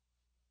early.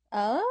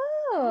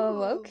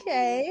 Oh,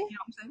 okay. You know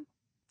what I'm saying?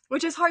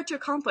 Which is hard to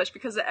accomplish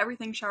because the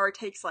everything shower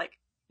takes like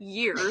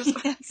years.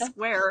 I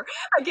swear.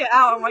 I get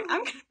out, I'm like,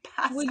 I'm gonna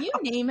pass Will you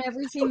out. name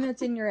everything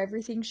that's in your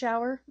everything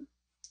shower?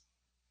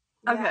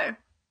 Yeah. Okay,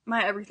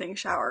 my everything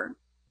shower.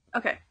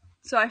 Okay,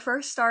 so I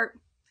first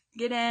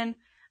get in,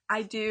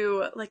 I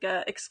do like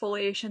a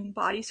exfoliation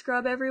body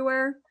scrub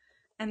everywhere,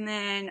 and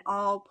then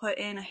I'll put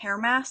in a hair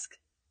mask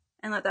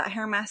and let that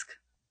hair mask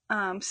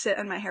sit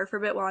on my hair for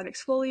a bit while I'm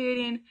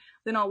exfoliating.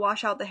 Then I'll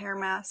wash out the hair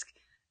mask.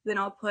 Then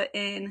I'll put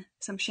in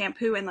some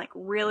shampoo and like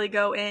really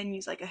go in,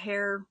 use like the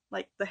hair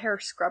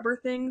scrubber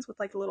things with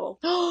like a little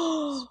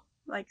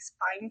like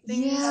spine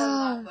things. Yeah.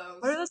 I love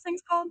those. What are those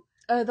things called?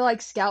 The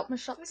like scalp like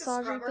a massager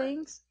scrubber.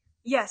 things.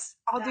 Yes,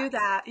 I'll do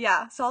That's that.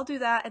 Yeah, so I'll do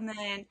that, and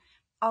then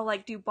I'll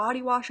like do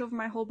body wash over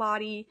my whole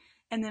body,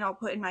 and then I'll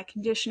put in my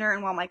conditioner,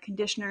 and while my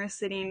conditioner is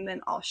sitting, then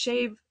I'll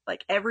shave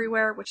like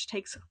everywhere, which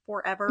takes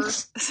forever.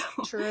 So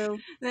True.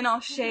 then I'll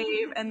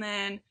shave, and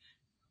then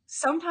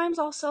sometimes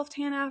I'll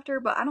self-tan after,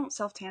 but I don't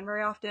self-tan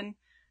very often.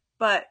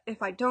 But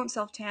if I don't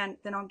self-tan,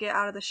 then I'll get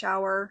out of the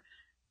shower.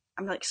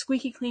 I'm like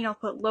squeaky clean. I'll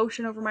put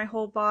lotion over my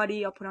whole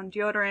body. I'll put on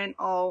deodorant.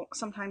 I'll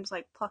sometimes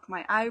like pluck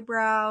my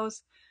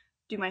eyebrows,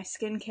 do my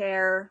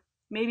skincare,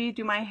 maybe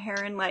do my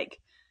hair in like,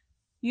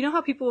 you know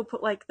how people will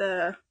put like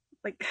I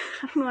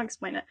don't know how to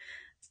explain it.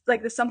 It's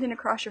like there's something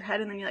across your head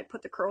and then you like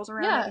put the curls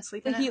around it and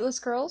sleep the in it. heatless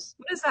curls.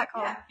 What is that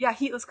called? Yeah. Yeah,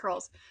 heatless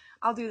curls.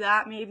 I'll do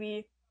that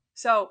maybe.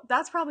 So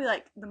that's probably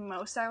like the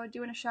most I would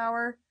do in a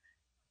shower.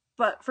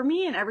 But for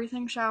me, an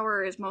everything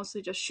shower is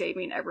mostly just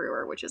shaving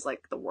everywhere, which is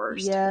like the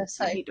worst. Yes,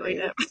 I I hate doing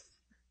agree.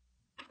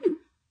 it.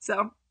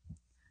 So,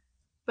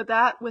 but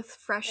that with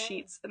fresh Okay.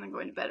 sheets and then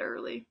going to bed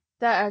early.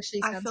 That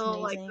actually I sounds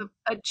feel amazing. like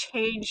a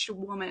changed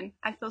woman.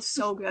 I feel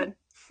so good.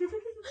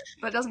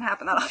 But it doesn't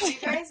happen that Do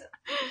often.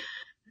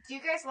 you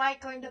guys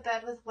like going to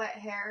bed with wet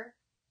hair?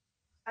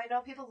 I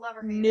know people love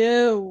or hate it.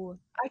 No,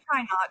 I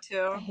try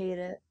not I to. hate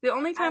it. The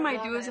only time I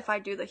love do is it. if I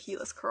do the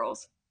heatless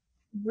curls.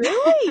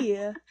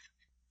 Really?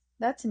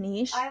 That's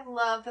niche. I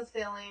love the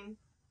feeling.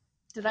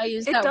 Did I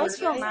use It that does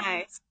word feel right?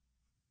 nice.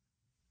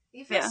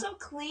 You feel Yeah. so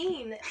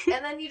clean,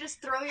 and then you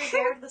just throw your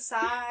hair to the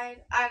side.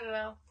 I don't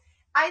know.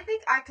 I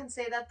think I can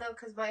say that though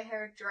because my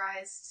hair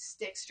dries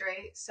stick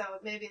straight, so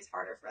maybe it's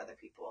harder for other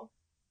people.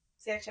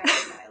 See, actually, I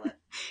can style it.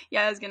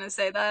 Yeah, I was gonna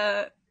say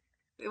that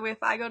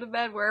if I go to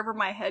bed, wherever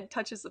my head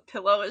touches the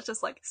pillow, it's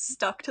just like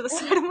stuck to the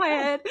side of my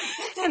head,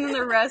 and then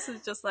the rest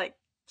is just like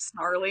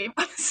snarly.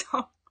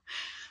 So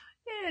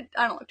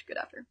I don't look too good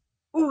after.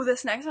 Ooh,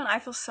 this next one I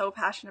feel so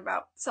passionate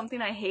about. Something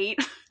I hate.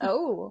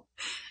 Oh.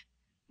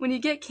 When you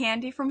get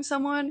candy from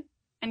someone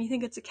and you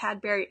think it's a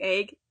Cadbury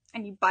egg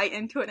and you bite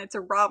into it and it's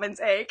a robin's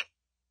egg.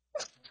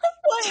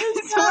 What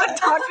is that? What I'm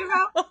talking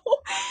about?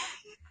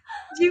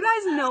 Do you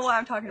guys know what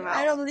I'm talking about?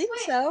 I don't think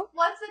Wait, so.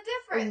 what's the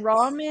A difference?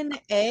 ramen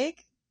egg?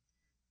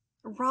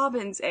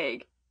 Robin's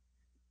egg.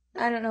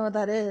 I don't know what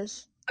that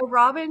is. A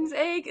Robin's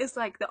egg is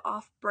like the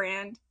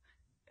off-brand.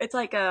 It's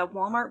like a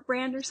Walmart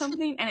brand or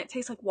something, and it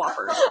tastes like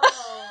Whoppers.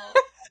 Oh.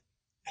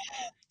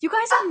 You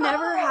guys have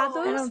never had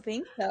Oh. I those? don't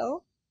think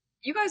so.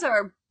 You guys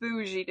are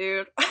bougie,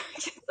 dude. I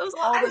get those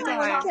Well, all I the like time.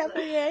 Robin's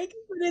Cadbury egg,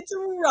 but it's a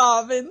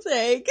robin's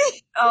egg.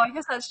 Oh, I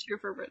guess that's true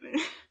for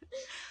Brittany.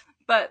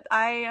 But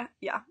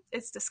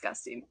it's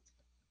disgusting.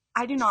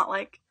 I do not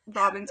like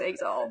Robin's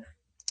eggs at all.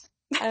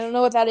 I don't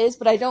know what that is,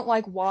 but I don't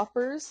like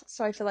Whoppers,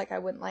 so I feel like I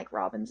wouldn't like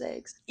robin's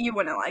eggs. You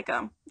wouldn't like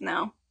them.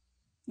 No.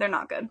 They're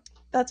not good.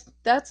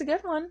 That's a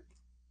good one.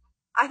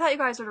 I thought you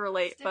guys would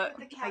relate, Stick but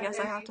with the I guess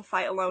I Cadbury. have to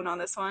fight alone on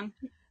this one.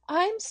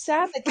 I'm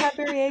sad that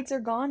Cadbury eggs are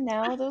gone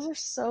now. Those are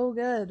so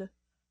good.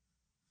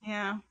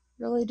 Yeah.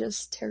 Really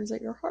just tears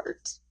at your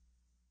heart.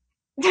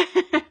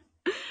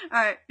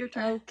 Alright, your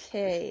turn.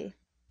 Okay.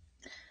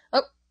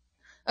 Oh,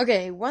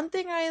 okay. One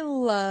thing I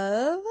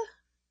love.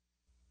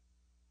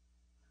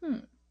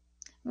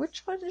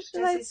 Which one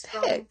should I Jessie's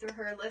scrolling pick? through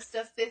her list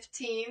of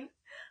 15.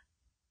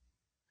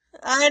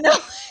 I know.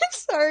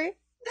 Sorry.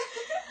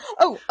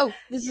 Oh,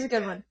 this is a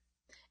good one.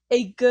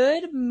 A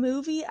good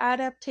movie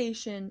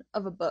adaptation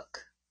of a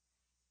book.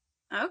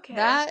 Okay.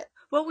 That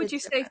What would is you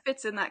say different.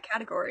 fits in that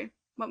category?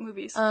 What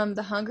movies?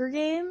 The Hunger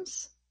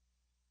Games.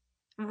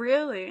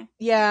 Really?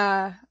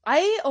 Yeah,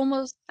 I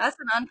almost. That's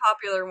an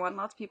unpopular one.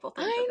 Lots of people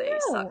think I that they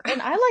know, suck.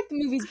 and I like the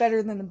movies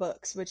better than the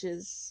books, which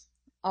is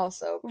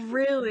also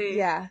Really?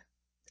 yeah.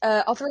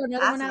 I'll throw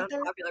another That's one an out there.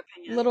 unpopular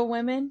opinion. Little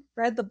Women.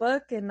 Read the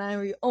book, and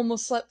I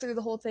almost slept through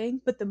the whole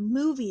thing, but the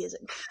movie is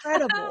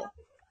incredible.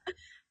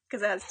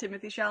 Because it has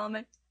Timothy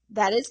Chalamet.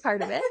 That is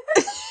part of it.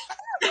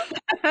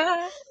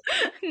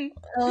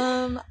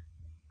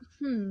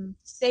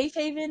 Safe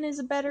Haven is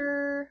a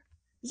better.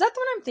 Is that the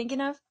one I'm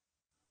thinking of?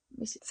 Let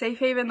me see. Safe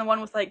Haven, the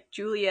one with like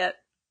Juliette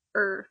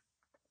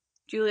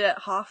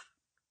Hoff.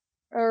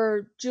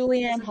 Or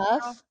Julianne Isn't that girl?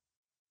 Hough.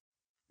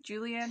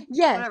 Julianne?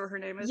 Yes. Whatever her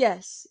name is.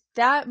 Yes,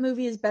 that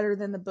movie is better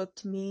than the book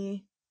to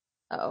me.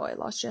 Oh, I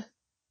lost you.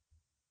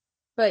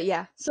 But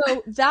yeah, so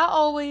that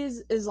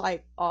always is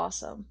like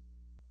awesome.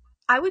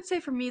 I would say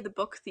for me, The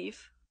Book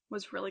Thief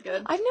was really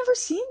good. I've never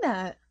seen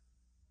that.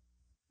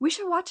 We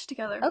should watch it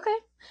together. Okay.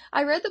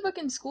 I read the book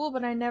in school,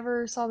 but I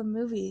never saw the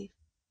movie.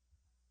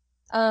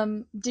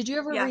 Did you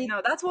ever Yeah, read?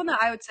 no, that's one that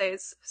I would say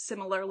is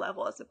similar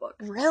level as the book.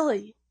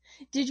 Really?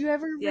 Did you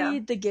ever Yeah.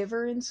 read The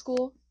Giver in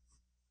school?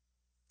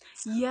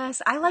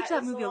 Yes, I liked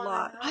that is the movie a one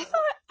lot. I I know.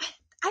 thought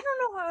I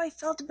don't know how I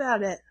felt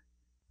about it.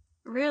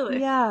 Really?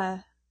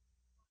 Yeah,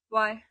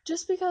 Why?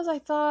 just because I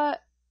thought,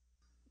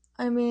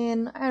 I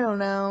mean, I don't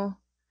know.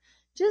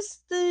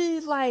 Just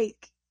the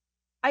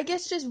I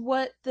guess just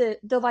what the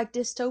like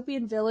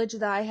dystopian village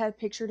that I had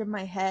pictured in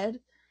my head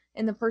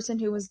and the person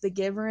who was the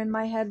giver in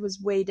my head was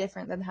way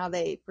different than how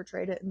they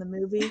portrayed it in the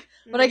movie.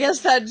 But I guess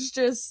that's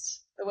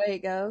just the way it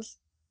goes.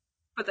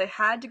 But they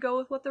had to go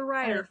with what the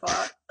writer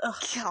thought. Ugh.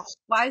 God.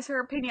 Why is her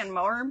opinion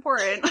more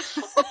important?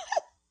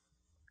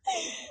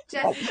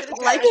 Jessie should have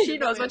Like directed she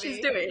the knows what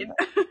she's movie. doing.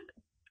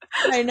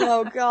 I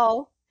know,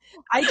 girl.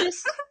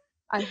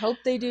 I hope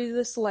they do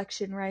the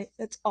selection right.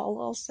 That's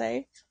all I'll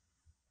say.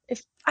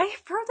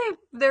 I've heard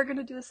they're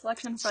gonna do the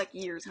selection for like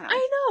years now.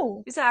 I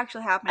know. Is that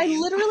actually happening? I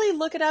literally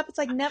look it up. It's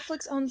like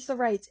Netflix owns the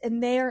rights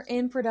and they are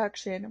in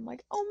production. I'm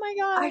like, oh my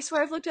god. I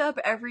swear I've looked it up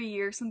every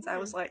year since I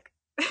was like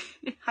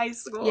in high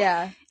school.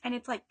 Yeah. And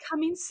it's like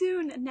coming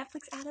soon, a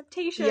Netflix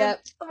adaptation.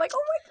 Yep. I'm like,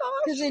 oh my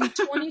gosh. Because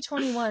in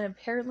 2021,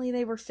 apparently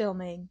they were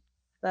filming,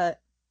 but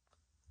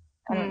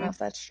I don't know if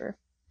that's true.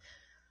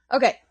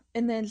 Okay,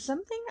 and then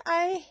something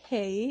I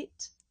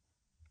hate.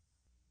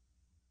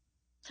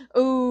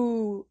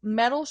 Ooh,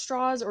 metal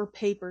straws or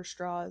paper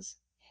straws.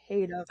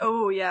 Hate them.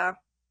 Oh yeah.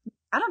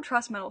 I don't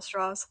trust metal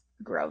straws.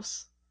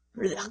 Gross.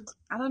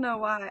 I don't know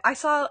why. I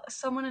saw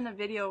someone in a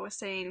video was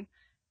saying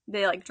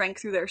they like drank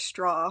through their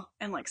straw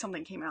and like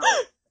something came out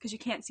because you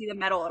can't see the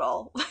metal at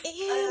all.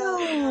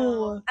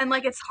 Ew. And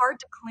like it's hard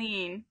to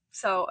clean.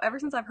 So ever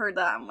since I've heard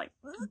that, I'm like,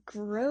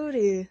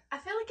 Grody. I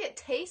feel like it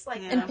tastes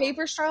like Yeah. And metal.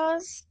 paper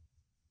straws,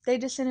 they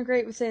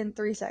disintegrate within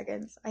 3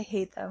 seconds. I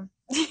hate them.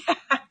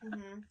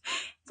 Mhm.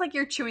 it's like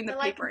you're chewing the They're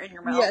like- paper in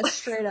your mouth. Yeah,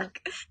 straight up.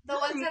 The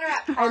ones that are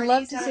at I parties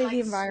love to that are, save like, the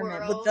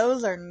environment, but swirls.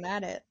 those are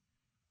not it.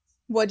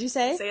 What'd you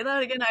say? Say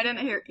that again. I didn't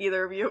hear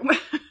either of you.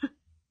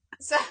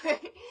 Sorry.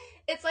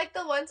 It's like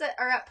the ones that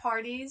are at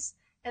parties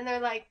and they're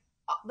like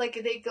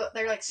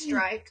they're like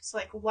striped, so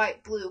like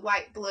white, blue.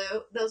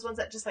 Those ones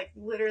that just like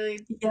literally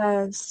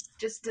Yes.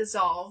 just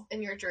dissolve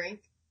in your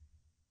drink.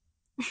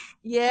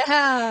 Yeah.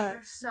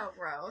 They're so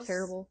gross.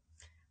 Terrible.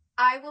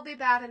 I will be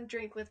bad and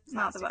drink with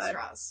Not the plastic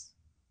vibe.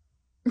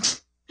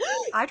 straws.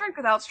 I drink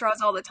without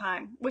straws all the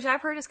time, which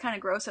I've heard is kind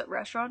of gross at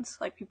restaurants.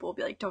 Like people will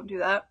be like, "Don't do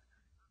that."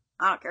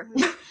 I don't care.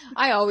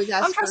 I always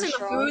ask I'm for a trusting the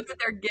straw. food that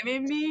they're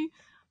giving me.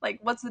 Like,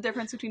 what's the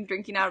difference between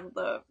drinking out of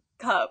the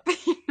cup?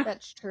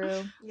 That's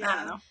true. I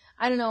don't know.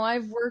 I don't know.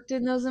 I've worked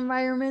in those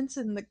environments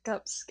and the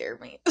cups scare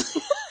me.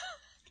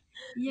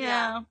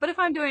 Yeah. But if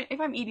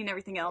I'm eating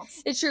everything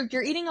else. It's true. If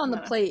you're eating on the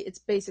plate, it's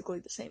basically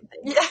the same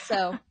thing. Yeah.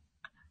 So.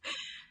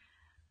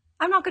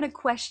 I'm not going to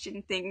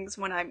question things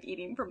when I'm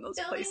eating from those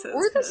places.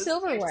 Or the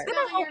silverware. Then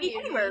I won't eat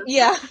anywhere.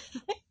 Yeah.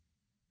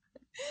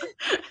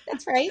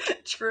 That's right.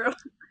 True.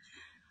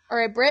 All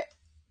right, Britt.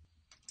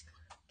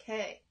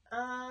 Okay.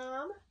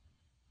 One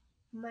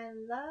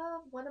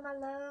of my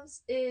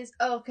loves is,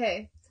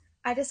 okay.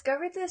 I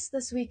discovered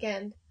this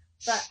weekend,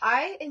 but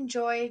I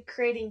enjoy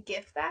creating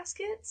gift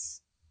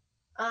baskets.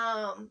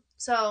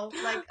 So,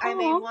 like, I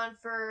made one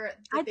for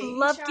the I'd baby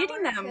love shower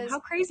getting them. How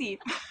crazy.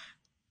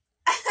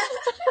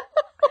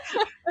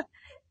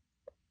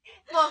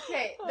 Well,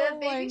 okay, the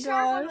baby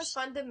shower one was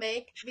fun to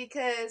make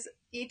because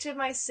each of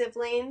my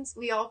siblings,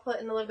 we all put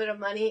in a little bit of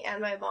money,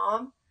 and my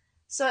mom.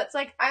 So it's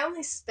like I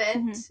only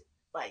spent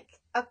like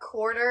a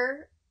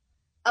quarter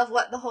of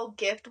what the whole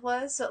gift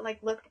was, so it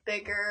like looked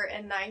bigger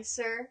and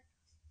nicer,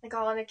 like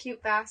all in a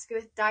cute basket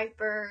with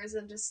diapers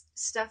and just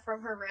stuff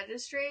from her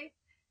registry,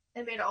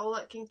 and made it all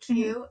looking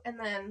cute. And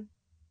then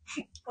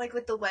like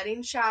with the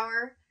wedding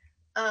shower,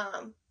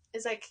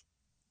 is like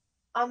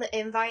on the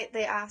invite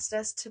they asked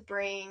us to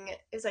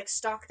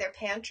stock their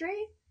pantry.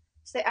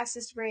 So they asked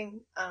us to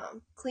bring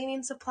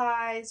cleaning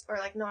supplies or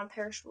like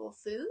non-perishable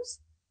foods.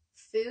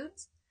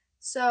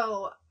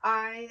 So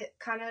I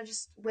kind of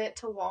just went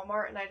to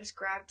Walmart and I just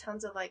grabbed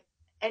tons of like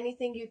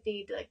anything you'd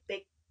need to like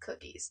bake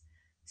cookies.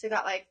 So I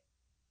got like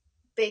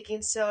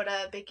baking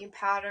soda, baking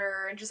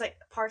powder, and just like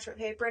parchment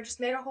paper, and just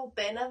made a whole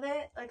bin of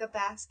it, like a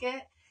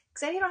basket.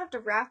 Because then you don't have to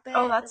wrap it.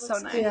 Oh, that's so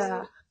nice.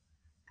 Yeah.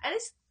 And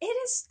it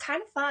is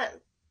kind of fun.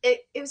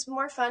 It was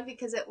more fun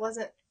because it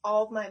wasn't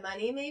all of my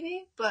money,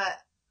 maybe, but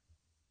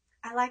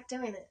I like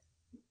doing it.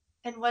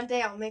 And one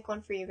day I'll make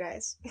one for you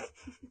guys.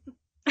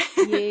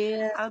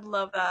 Yeah. I would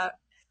love that.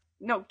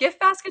 No, gift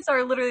baskets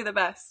are literally the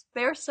best.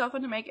 They are so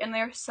fun to make, and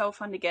they are so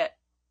fun to get.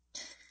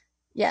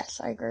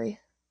 Yes, I agree.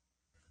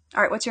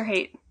 All right, what's your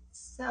hate?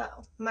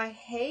 So, my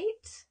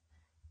hate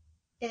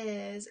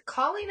is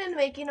calling and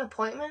making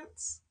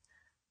appointments.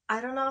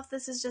 I don't know if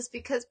this is just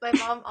because my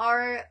mom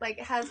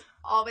has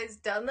always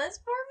done this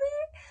for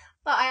me,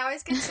 but I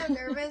always get so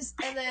nervous,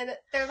 and then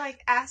they're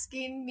like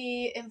asking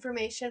me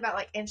information about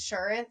like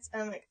insurance,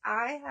 and I'm like,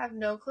 I have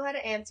no clue how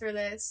to answer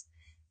this,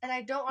 and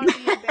I don't want to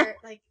be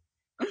embarrassed. Like,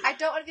 I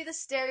don't want to be the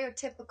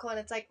stereotypical, and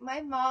it's like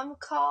my mom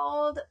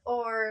called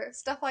or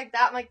stuff like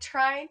that. I'm like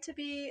trying to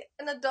be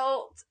an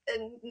adult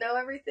and know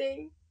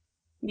everything.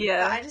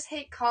 Yeah. But I just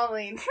hate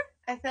calling.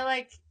 I feel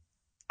like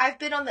I've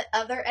been on the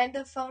other end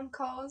of phone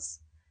calls.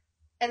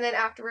 And then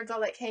afterwards,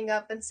 I'll like hang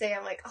up and say,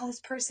 I'm like, oh,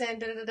 this person,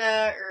 da da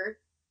da, or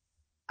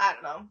I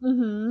don't know.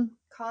 Mm-hmm.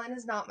 Calling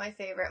is not my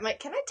favorite. I'm like,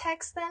 can I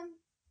text them?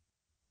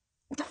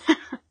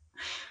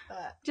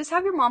 But just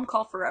have your mom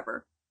call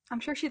forever. I'm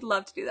sure she'd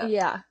love to do that.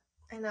 Yeah.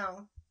 I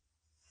know.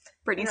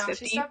 Brittany's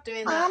 50. She stopped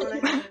doing that when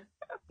I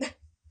had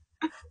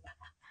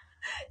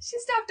She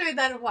stopped doing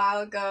that a while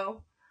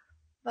ago.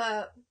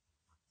 But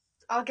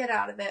I'll get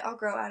out of it. I'll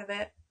grow out of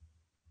it.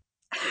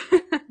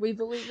 We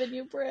believe in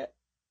you, Britt.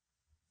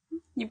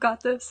 You've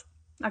got this.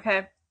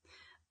 Okay.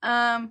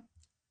 The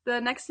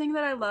next thing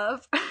that I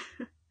love,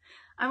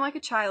 I'm like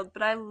a child,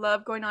 but I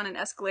love going on an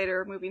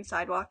escalator or moving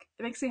sidewalk.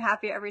 It makes me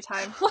happy every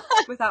time,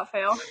 without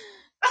fail.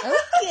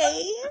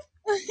 Okay.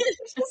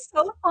 It's just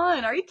so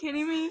fun. Are you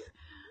kidding me?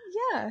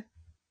 Yeah.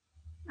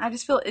 I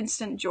just feel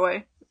instant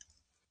joy.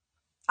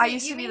 I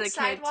used to be the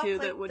kid, too,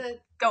 that would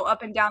go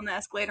up and down the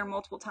escalator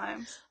multiple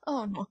times.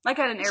 Oh, no. Like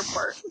at an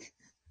airport.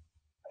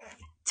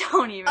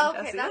 Don't even,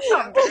 Okay, Jesse. that's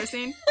so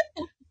embarrassing.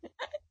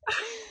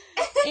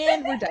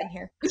 And we're done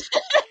here.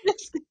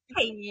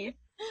 Hey.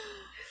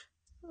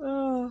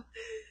 Oh.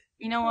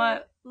 You know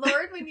what?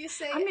 Lord, when you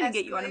say I'm gonna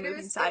get you on a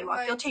moving escalators,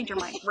 sidewalk. You'll change your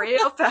mind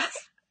real fast.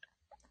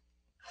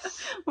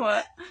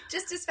 What?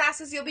 Just as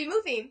fast as you'll be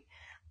moving.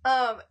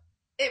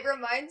 It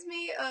reminds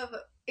me of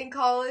in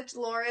college,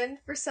 Lauren,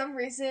 for some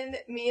reason,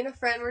 me and a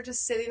friend were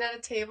just sitting at a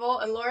table,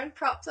 and Lauren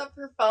props up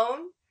her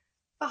phone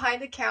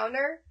behind a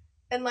counter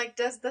and like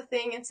does the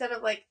thing instead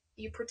of like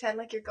you pretend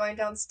like you're going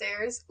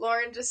downstairs.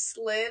 Lauren just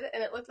slid,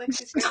 and it looked like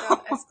she's going down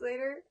an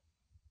escalator.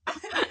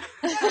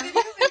 That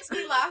video makes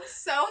me laugh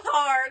so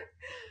hard.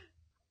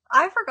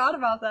 I forgot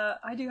about that.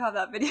 I do have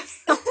that video.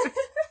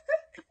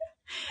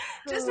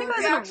 Just like a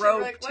in a reaction,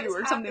 robe like, what too, is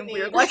or something happening?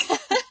 weird like.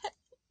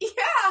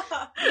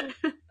 Yeah.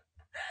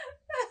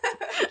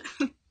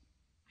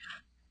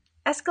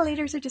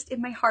 Escalators are just in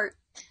my heart.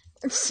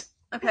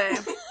 Okay.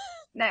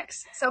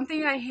 Next,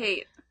 something I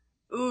hate.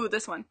 Ooh,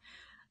 this one.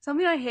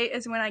 Something I hate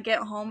is when I get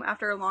home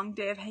after a long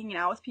day of hanging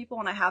out with people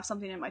and I have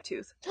something in my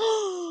tooth.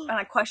 And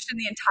I question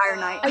the entire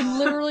night. I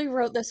literally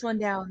wrote this one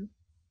down.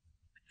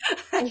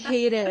 I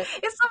hate it.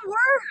 It's the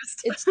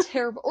worst. It's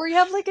terrible. Or you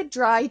have like a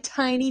dry,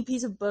 tiny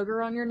piece of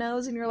booger on your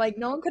nose and you're like,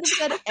 no one could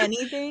have said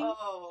anything.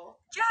 Oh.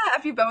 Yeah,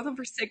 if you've been with them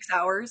for 6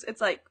 hours,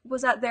 it's like,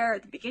 was that there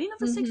at the beginning of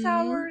the 6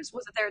 hours?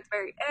 Was it there at the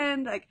very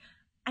end? Like,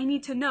 I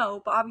need to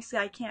know, but obviously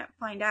I can't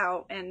find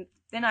out. And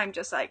then I'm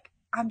just like,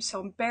 I'm so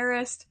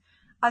embarrassed.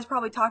 I was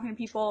probably talking to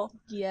people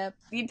Yep.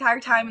 the entire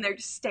time, and they're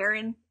just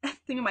staring,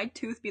 thinking my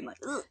tooth, being like,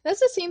 ugh. That's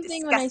the same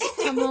thing when I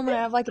Disgusting. come home and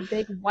I have like a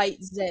big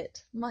white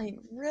zit. I'm like,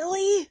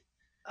 really?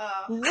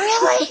 Oh.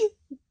 Really?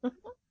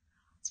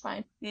 It's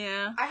fine.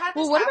 Yeah. I had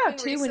this Well, what happen about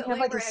too when you have recently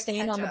like a where I had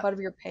stain on the ketchup. butt of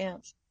your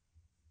pants?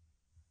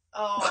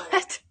 Oh.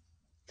 What?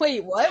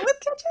 Wait, what with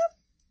ketchup?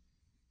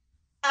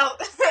 Oh.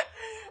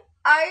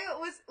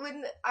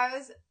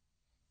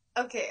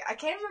 Okay, I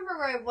can't remember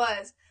where I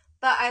was,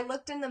 but I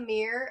looked in the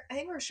mirror. I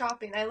think we were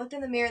shopping. I looked in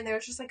the mirror and there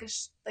was just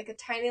like a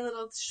tiny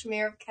little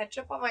smear of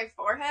ketchup on my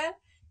forehead.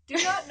 Do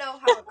not know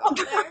how it got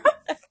there,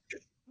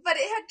 but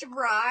it had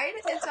dried,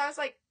 and so I was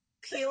like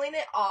peeling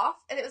it off,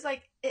 and it was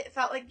like it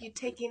felt like you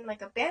taking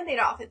like a Band-Aid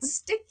off. It's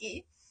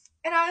sticky,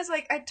 and I was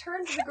like, I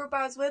turned to the group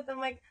I was with, and I'm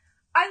like,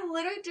 I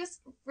literally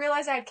just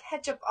realized I had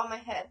ketchup on my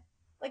head.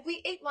 Like,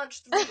 we ate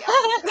lunch 3 hours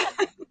ago.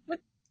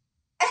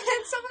 And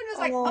then someone was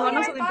like, Oh, oh, yeah,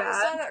 I something thought I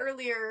bad? saw that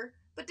earlier,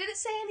 but didn't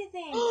say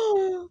anything.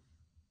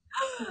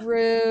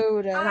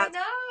 Rude. I Want to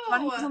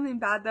know. do something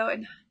bad though?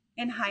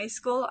 In high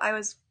school, I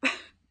was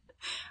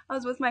I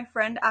was with my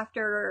friend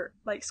after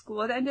like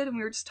school had ended, and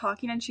we were just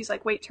talking, and she's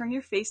like, "Wait, turn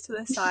your face to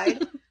the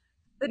side."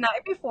 The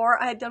night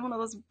before, I had done one of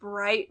those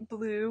bright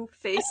blue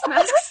face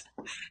masks,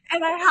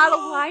 and I had a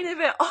line of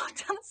it all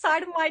down the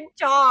side of my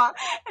jaw,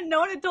 and no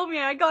one had told me.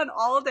 I had gone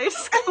all day to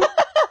school.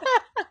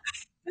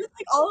 It was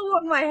like all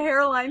along my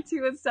hairline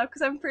too and stuff,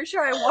 because I'm pretty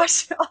sure I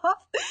washed it off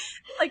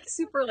like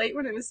super late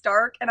when it was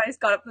dark, and I just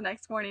got up the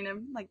next morning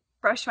and like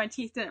brushed my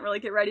teeth, didn't really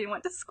get ready, and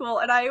went to school,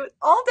 and I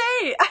all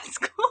day at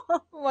school.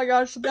 Oh my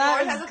gosh, that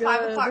Lauren is has a good.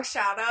 5 o'clock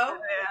shadow.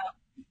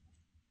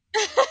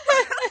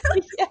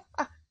 Yeah.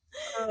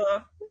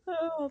 Ugh.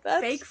 Oh,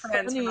 that's Fake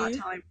friends for not funny.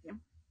 telling me.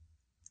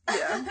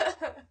 Yeah.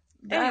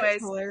 That's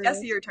Anyways, hilarious.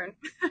 Jesse, your turn.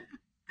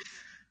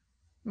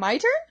 My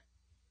turn?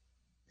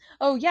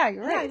 Oh yeah,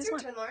 you're Yeah, right. It's your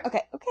turn, Lauren.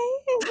 Okay.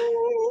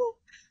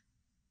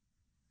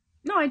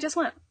 No, I just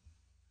went.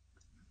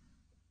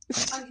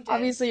 Oh, you did,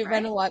 Obviously, it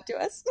meant a lot to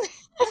us.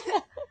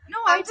 No,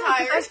 I'm I did, 'cause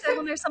I tired. said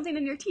when there's something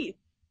in your teeth.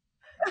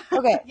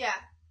 Okay. Yeah.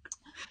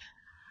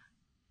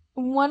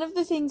 One of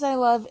the things I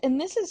love, and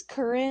this is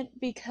current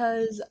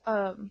because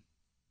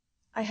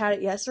I had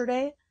it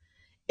yesterday.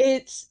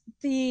 It's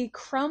the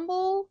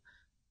Crumble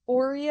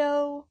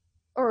Oreo,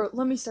 or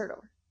let me start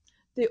over.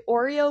 The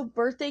Oreo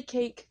birthday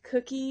cake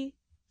cookie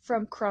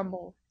from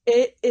Crumble.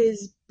 It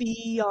is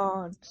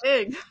beyond.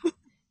 Big.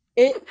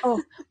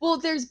 Well,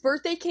 there's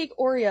birthday cake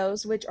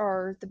Oreos, which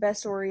are the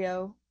best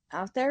Oreo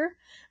out there,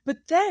 but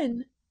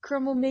then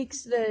Crumble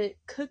makes the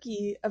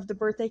cookie of the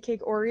birthday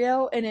cake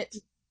Oreo, and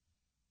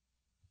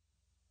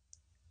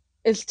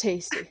it's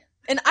tasty.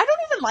 And I don't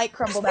even like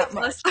Crumble that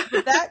much,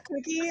 but that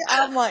cookie,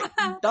 I'm like,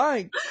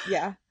 dang,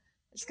 yeah,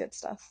 it's good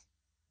stuff.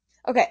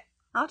 Okay,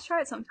 I'll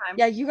try it sometime.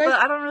 yeah, you guys.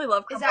 But I don't really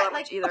love Crumble that that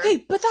much like- either.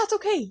 Okay, but that's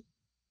okay.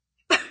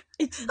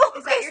 It's Is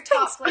that your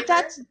top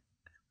flavor?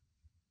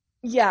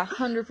 Yeah,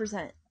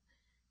 100%.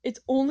 It's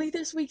only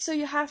this week, so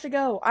you have to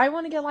go. I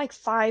want to get like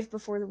 5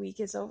 before the week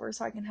is over,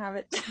 so I can have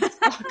it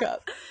stock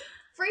up.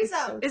 Freeze It's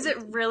up. so Is it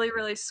really,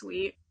 really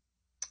sweet?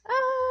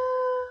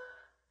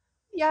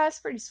 Yeah, it's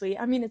pretty sweet.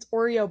 I mean, it's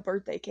Oreo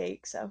birthday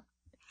cake, so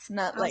it's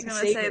not I was like gonna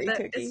say savory that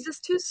cookie. it's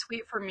just too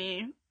sweet for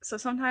me. So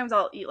sometimes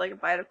I'll eat like a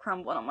bite of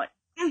Crumble, and I'm like,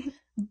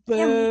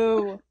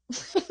 Boo!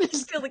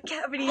 just feel the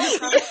cavity.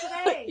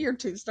 Today. Your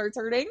tooth starts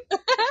hurting.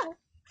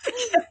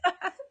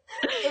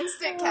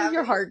 Instant cavity.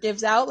 Your heart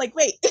gives out. Like,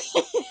 wait.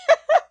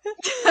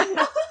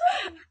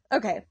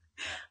 Okay.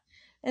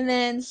 And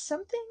then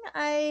something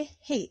I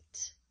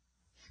hate.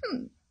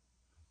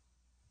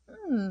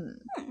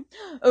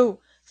 Oh,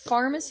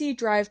 pharmacy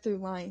drive-through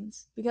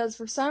lines. Because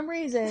for some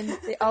reason,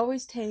 they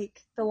always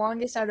take the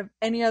longest out of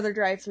any other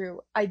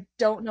drive-through. I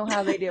don't know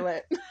how they do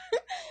it.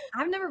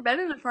 I've never been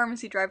in a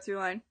pharmacy drive-through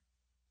line.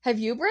 Have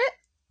you, Britt?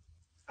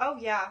 Oh,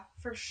 yeah,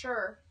 for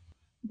sure.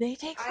 They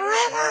take I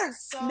forever. wait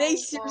so They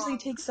seriously long.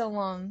 take so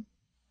long.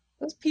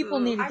 Those people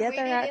Ugh. need to I get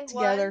their waited act in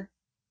together.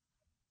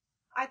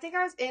 I think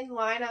I was in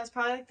line. I was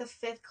probably like the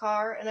 5th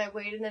car, and I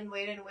waited and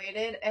waited and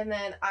waited, and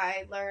then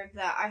I learned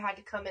that I had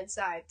to come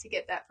inside to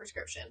get that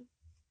prescription.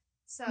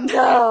 So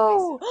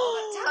No! I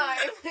wasted all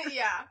that time.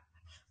 Yeah.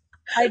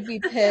 I'd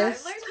be I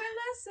pissed. learned my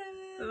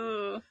lesson.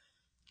 Ooh.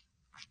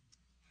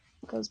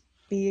 Because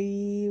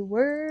be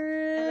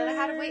word. And then I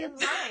had to wait in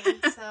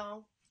line,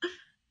 so.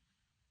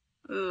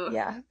 Ooh.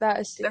 Yeah, that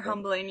is They're stupid.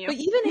 humbling you. But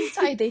even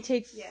inside, they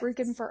take Yes.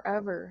 freaking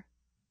forever.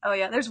 Oh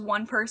yeah, there's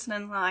one person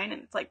in line,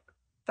 and it's like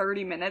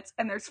 30 minutes,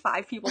 and there's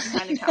 5 people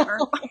behind the counter.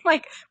 I'm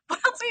like, what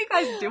else are you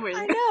guys doing?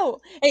 I know.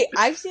 Hey,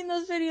 I've seen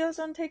those videos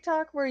on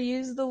TikTok where you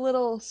use the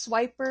little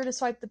swiper to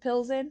swipe the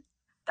pills in.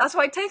 That's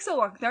why it takes so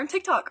long. They're on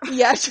TikTok.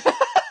 Yeah.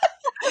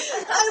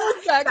 I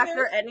look back Back there.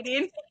 there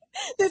editing.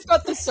 They've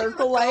got the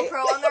circle light.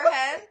 GoPro on their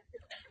head.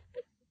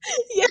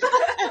 Yeah.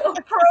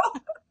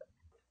 Pro.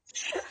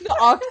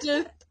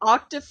 The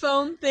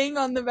octaphone thing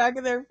on the back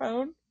of their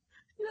phone.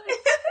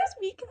 Excuse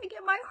me, can I get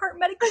my heart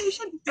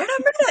medication in a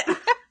minute?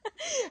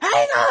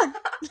 Hang on!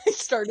 They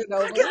started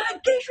over. Get my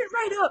medication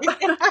right up.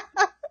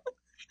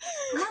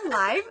 I'm on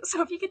live,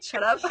 so if you could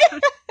shut up.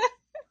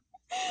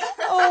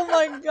 Oh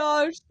my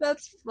gosh,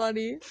 that's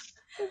funny.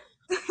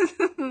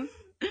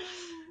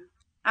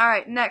 All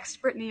right,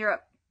 next, Brittany, you're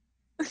up.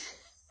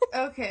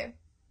 Okay.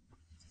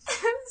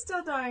 I'm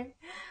still dying.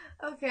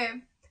 Okay.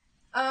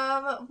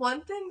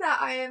 One thing that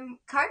I am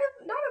kind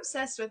of not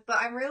obsessed with, but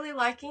I'm really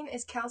liking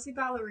is Kelsey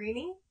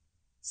Ballerini.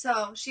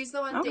 So she's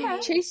the one Okay.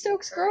 dating Chase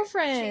Stokes'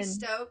 girlfriend. Chase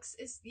Stokes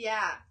is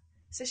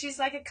So she's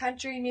like a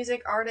country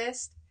music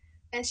artist,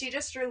 and she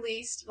just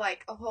released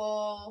like a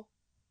whole,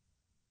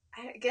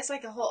 I guess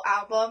like a whole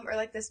album or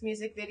like this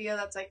music video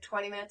that's like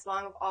 20 minutes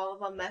long of all of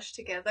them meshed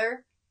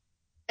together.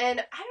 And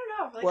I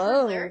don't know, like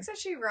her Whoa. lyrics that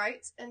she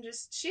writes, and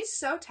just she's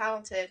so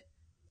talented.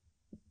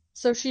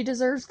 So she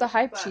deserves the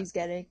hype But- she's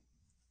getting.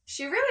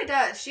 She really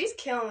does. She's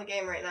killing the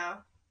game right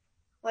now.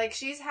 Like,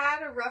 she's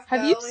had a rough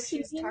Have go. you Like, she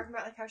was seen- talking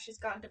about like how she's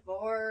gotten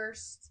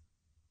divorced.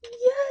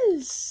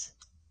 Yes.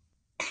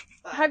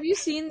 But Have you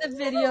seen the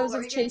videos what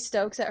of you Chase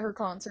Stokes at her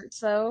concerts,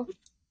 though?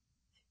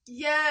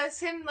 yes,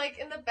 him like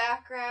in the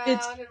background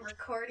It's- and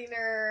recording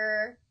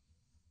her.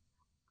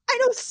 I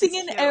know,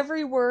 singing cute.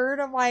 every word.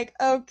 I'm like,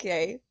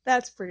 okay,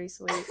 that's pretty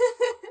sweet.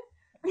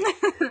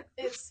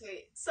 It's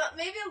sweet. So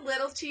maybe a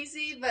little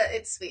cheesy, but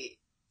it's sweet.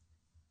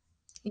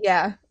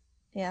 Yeah.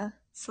 Yeah.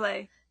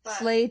 Slay. But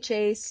Slay,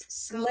 Chase.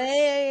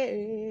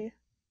 Slay.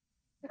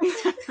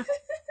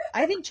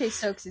 I think Chase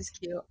Stokes is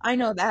cute. I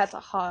know that's a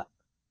hot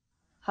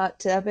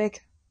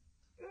topic.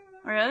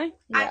 Really?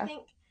 I Yeah.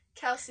 think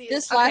Kelsey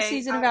This is last okay,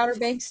 season of out Outer of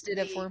Banks did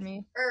it league. for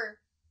me.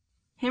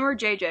 Him or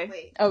JJ?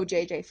 Wait. Oh,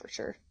 JJ for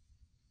sure.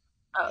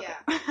 Oh, Yeah.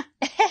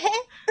 okay.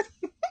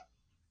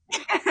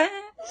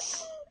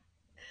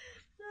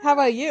 How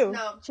about you?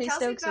 No, Chase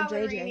Kelsey Stokes or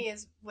JJ? Ballerini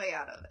is way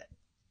out of it.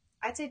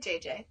 I'd say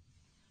JJ.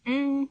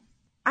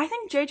 I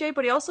think JJ,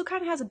 but he also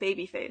kind of has a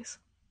baby face.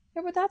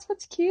 Yeah, but that's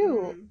what's cute.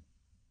 Mm.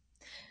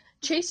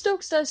 Chase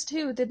Stokes does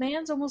too. The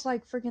man's almost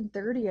like freaking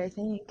 30, I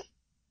think.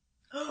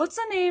 What's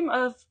the name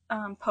of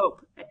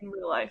Pope in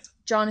real life?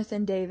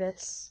 Jonathan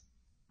Davis.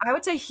 I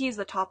would say he's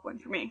the top one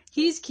for me.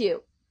 He's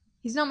cute.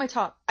 He's not my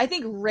top. I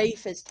think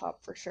Rafe is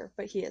top for sure,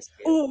 but he is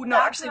cute. Oh, no,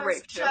 That's actually what I was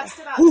Rafe too. just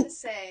about to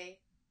say.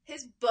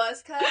 His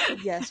buzz cut.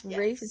 Yes, Yes.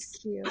 Rafe is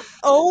cute.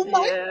 Oh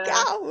my Yeah.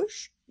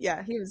 gosh.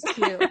 Yeah, he was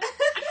cute.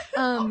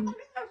 Oh my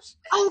gosh.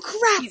 Oh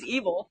crap. He's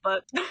evil,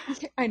 but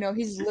I know,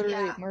 he's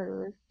literally Yeah. a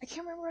murderer. I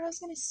can't remember what I was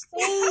gonna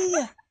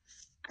say.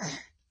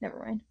 Never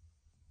mind.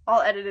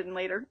 I'll edit it in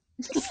later.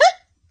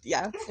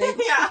 Yeah,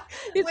 thanks. Yeah.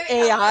 It's When it comes to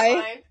AI.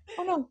 mind.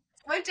 Oh no.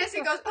 When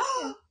Jesse goes,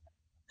 oh,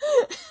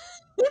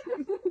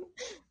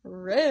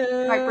 Rip.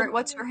 All right, Britt,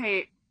 what's your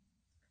hate?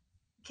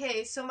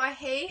 okay, so my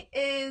hate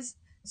is,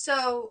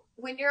 so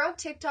when you're on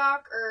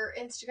TikTok or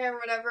Instagram or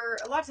whatever,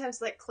 a lot of times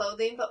like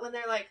clothing, but when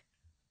they're like,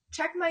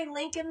 check my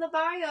link in the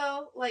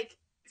bio, like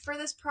for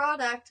this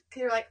product,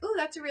 you're like, ooh,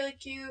 that's a really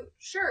cute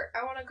shirt.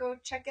 I want to go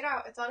check it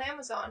out. It's on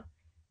Amazon.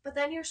 But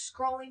then you're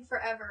scrolling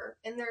forever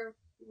in their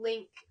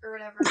link or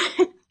whatever,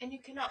 and you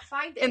cannot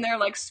find it. In their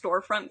like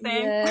storefront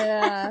thing.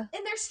 Yeah.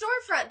 In their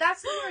storefront.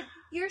 That's the word.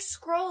 You're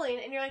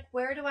scrolling and you're like,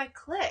 where do I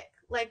click?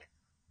 Like,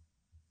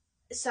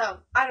 so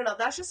I don't know.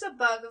 That's just a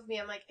bug of me.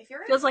 I'm like, if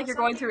you're Feels like you're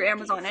going through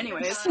Amazon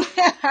anyways.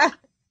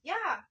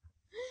 Yeah.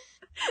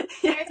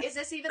 And like, is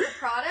this even the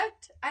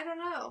product? I don't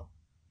know.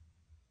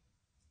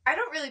 I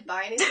don't really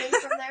buy anything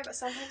from there, but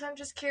sometimes I'm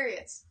just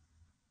curious.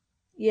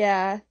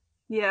 Yeah.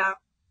 Yeah.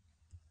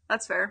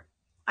 That's fair.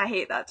 I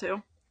hate that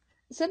too.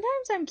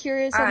 Sometimes I'm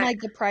curious on Alright. like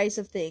the price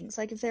of things.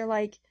 Like if they're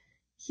like,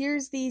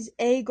 here's these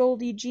A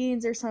Goldie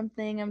jeans or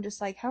something, I'm just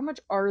like, how much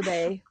are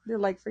they? They're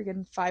like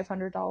freaking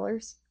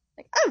 $500.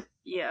 Like, oh,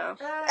 Yeah.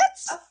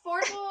 That's-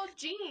 affordable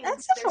jeans.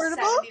 that's They're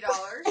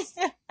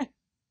affordable. $70.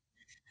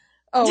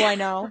 oh, I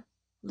know.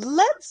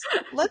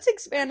 Let's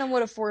expand on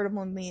what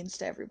affordable means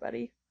to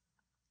everybody.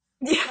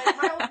 Like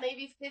my old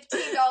maybe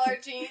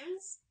 $15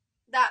 jeans.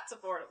 That's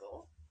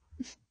affordable.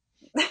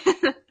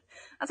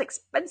 That's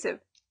expensive.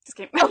 Just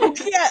kidding. Oh,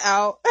 get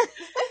out.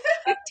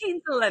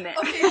 15's the limit.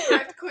 Okay,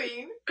 correct,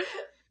 queen.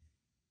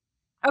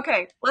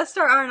 Okay, let's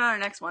start on our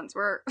next ones.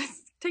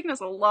 It's taking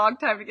us a long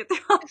time to get through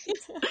all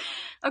these.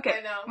 Okay,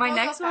 I know. my We'll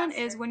go next one is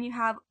faster. when you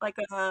have like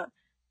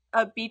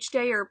a beach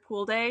day or a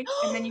pool day,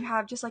 and then you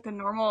have just like a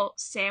normal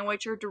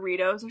sandwich or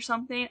Doritos or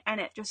something, and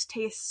it just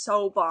tastes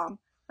so bomb.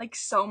 Like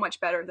so much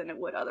better than it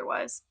would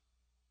otherwise.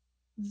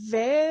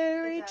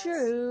 Very It does.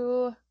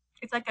 true.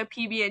 It's like a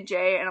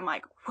PB&J, and I'm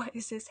like, what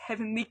is this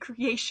heavenly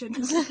creation?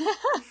 It's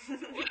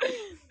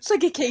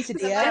like a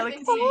quesadilla. vitamin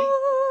D.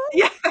 Oh.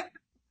 Yeah.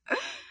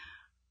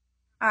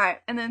 Alright,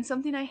 and then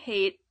something I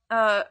hate,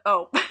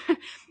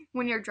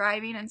 when you're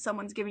driving and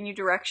someone's giving you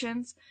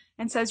directions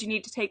and says you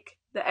need to take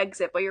the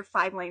exit, but you're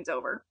 5 lanes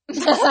over.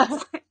 It's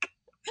like,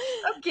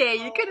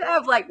 okay, you could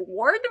have, like,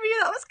 warned me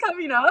that was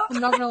coming up. I'm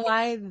not gonna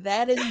lie,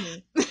 that is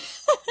me.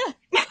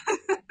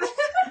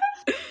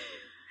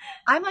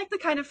 I'm like the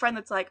kind of friend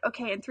that's like,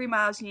 okay, in 3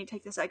 miles you need to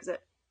take this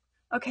exit.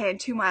 Okay, in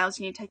 2 miles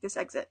you need to take this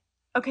exit.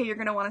 Okay, you're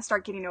gonna want to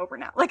start getting over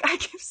now. Like, I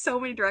give so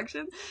many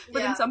directions, but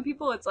Yeah. then some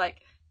people it's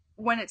like,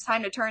 when it's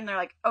time to turn, they're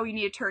like, oh, you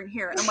need to turn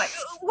here. And I'm like,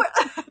 what?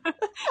 Do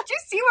you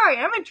see where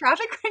I am in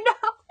traffic right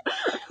now?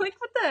 Like,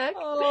 what the heck?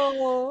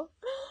 Oh,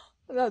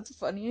 that's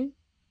funny.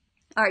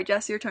 All right,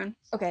 Jess, your turn.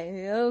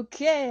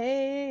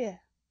 Okay.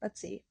 Let's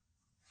see.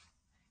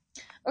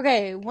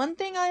 Okay, one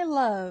thing I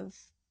love.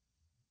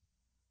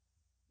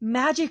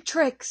 Magic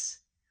tricks.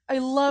 I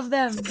love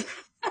them.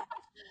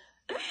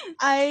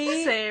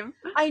 Same.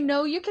 I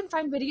know you can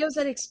find videos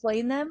that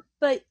explain them,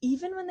 but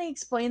even when they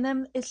explain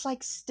them, it's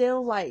like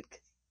still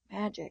like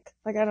magic.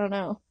 Like, I don't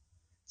know.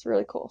 It's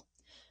really cool.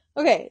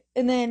 Okay,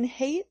 and then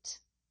hate.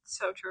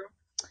 So true.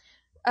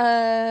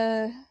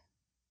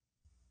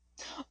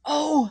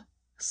 Oh,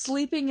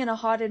 sleeping in a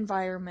hot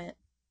environment.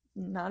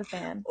 Not a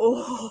fan.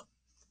 Oh,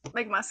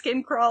 make my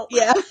skin crawl.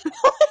 Yeah.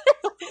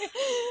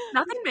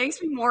 Nothing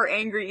makes me more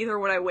angry either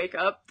when I wake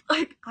up.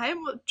 Like, I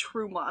am a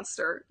true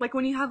monster. Like,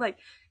 when you have, like,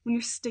 when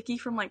you're sticky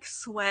from, like,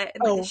 sweat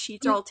and, like, the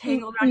sheets are all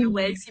tangled around your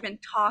legs, you've been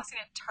tossing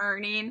and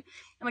turning, and,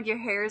 like, your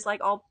hair is,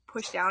 like, all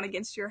pushed down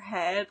against your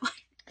head.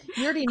 Like,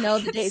 You already know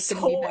the day's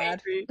gonna be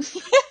bad.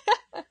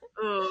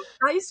 Ugh.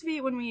 I used to be,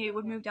 when we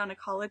would move down to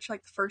college,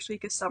 like, the first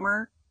week of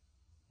summer,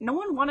 no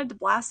one wanted to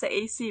blast the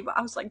AC, but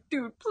I was like,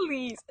 dude,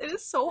 please, it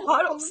is so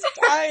hot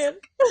upstairs.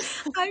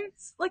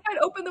 I'd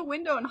open the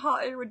window and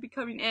hot air would be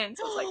coming in,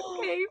 so I was like,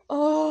 okay.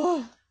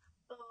 Oh.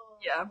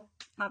 Yeah,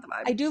 not the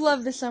vibe. I do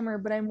love the summer,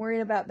 but I'm worried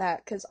about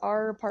that because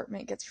our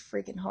apartment gets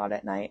freaking hot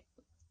at night.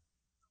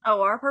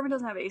 Oh, our apartment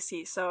doesn't have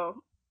AC,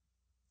 so...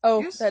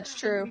 Oh, that's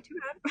true.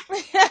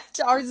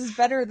 Ours is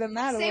better than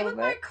that Same a with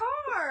little my bit.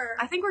 car.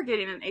 I think we're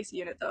getting an AC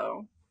unit,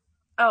 though.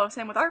 Oh,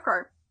 same with our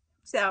car.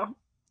 So...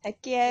 Heck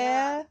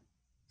yeah.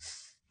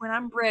 When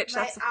I'm rich,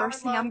 that's the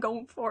first thing I'm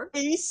going for.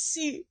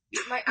 AC.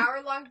 My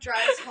hour-long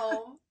drives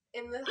home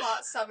in the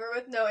hot summer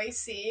with no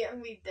AC,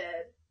 and we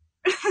did.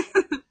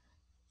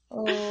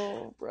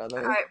 Oh, brother.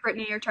 Alright,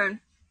 Brittany, your turn.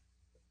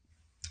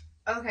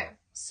 Okay,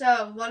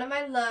 so one of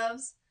my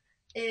loves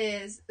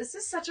is, this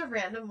is such a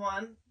random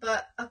one,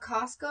 but a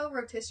Costco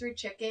rotisserie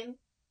chicken.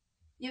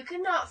 You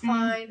cannot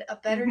find a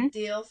better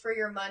deal for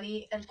your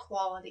money and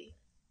quality.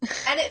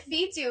 And it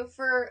feeds you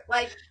for,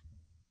 like,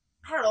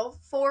 I don't know,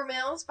 4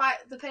 meals,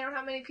 depending on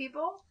how many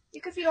people.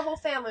 You could feed a whole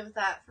family with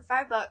that for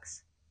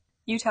 $5.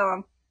 You tell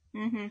them.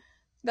 Mm-hmm.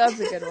 That's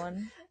a good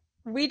one.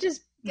 We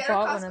just Get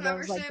bought a one Costco of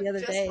those like the other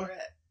membership day. just for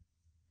it.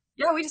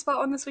 Yeah, we just bought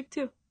one this week,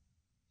 too.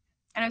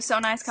 And it was so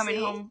nice coming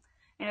home.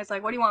 And it's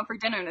like, what do you want for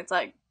dinner? And it's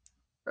like,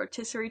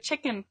 rotisserie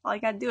chicken. All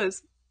you gotta do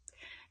is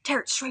tear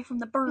it straight from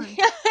the bird.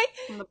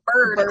 From the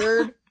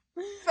bird.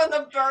 From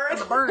the bird? From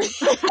the bird.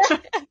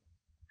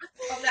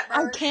 From that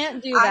bird. I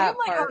can't do that I'm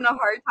like having a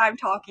hard time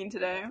talking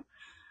today.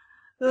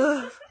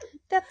 Ugh.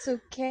 That's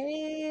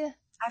okay.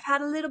 I've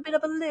had a little bit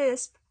of a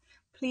lisp.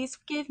 Please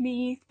forgive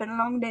me. It's been a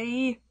long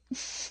day.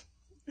 That's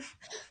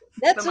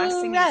but my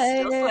singing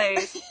still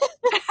plays.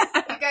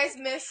 You guys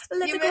missed.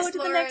 Let's you go missed to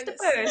the Lauren next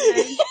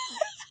person.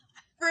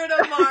 Bruno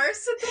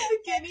Mars at the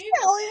beginning.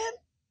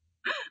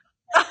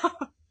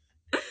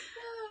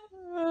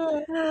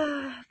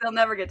 They'll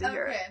never get to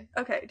hear it.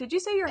 Okay, did you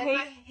say your hate?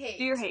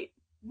 Do your hate.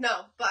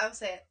 No, but I'll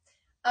say it.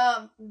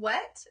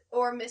 Wet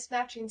or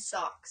mismatching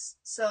socks.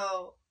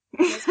 So,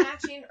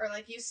 mismatching, or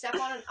like you step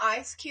on an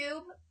ice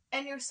cube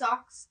and your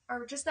socks,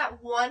 or just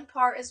that one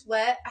part is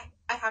wet,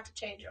 I have to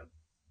change them.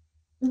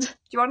 Do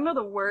you want to know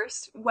the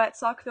worst wet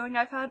sock feeling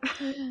I've had?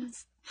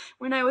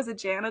 When I was a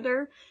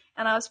janitor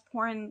and I was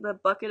pouring the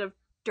bucket of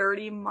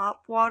dirty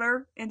mop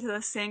water into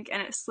the sink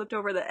and it slipped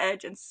over the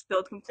edge and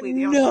spilled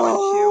completely on one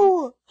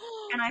shoe.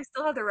 And I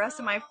still had the rest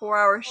of my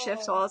 4-hour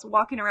shift, so I was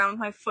walking around with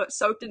my foot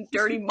soaked in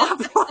dirty mop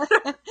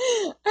water.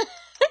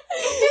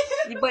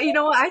 But you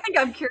know what? I think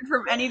I'm cured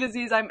from any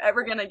disease I'm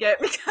ever gonna get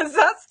because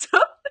that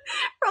stuff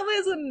probably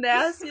has the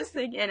nastiest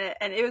thing in it.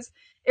 And it was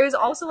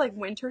also like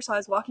winter, so I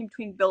was walking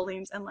between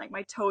buildings and like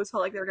my toes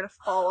felt like they were gonna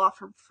fall off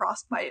from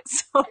frostbite.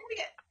 So,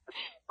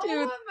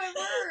 dude, oh my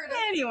word.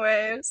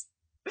 Anyways.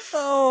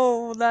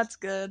 Oh, that's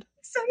good.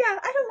 So yeah,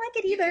 I don't like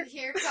it either.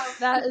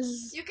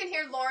 You can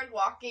hear Lauren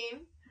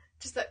walking,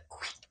 just that.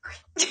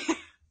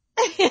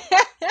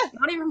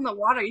 Not even from the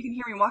water. You can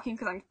hear me walking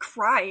because I'm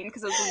crying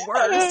because it was the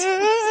worst.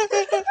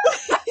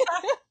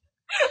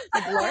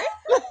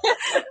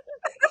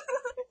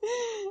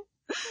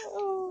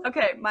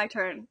 Okay, my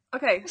turn.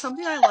 Okay,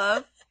 something I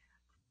love.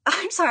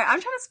 I'm sorry,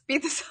 I'm trying to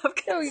speed this up.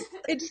 No,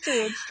 it's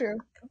true.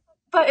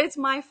 But it's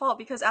my fault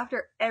because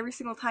after every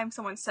single time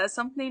someone says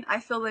something, I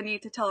feel the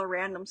need to tell a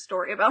random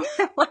story about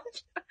my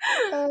life.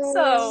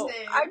 So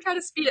I'm trying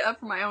to speed it up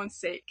for my own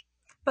sake.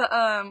 But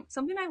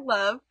something I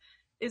love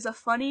is a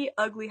funny,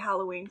 ugly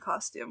Halloween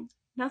costume.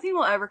 Nothing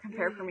will ever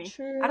compare for me.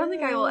 True. I don't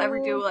think I will ever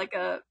do like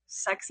a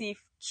sexy,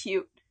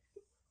 cute,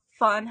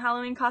 fun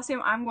Halloween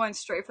costume. I'm going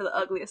straight for the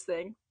ugliest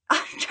thing.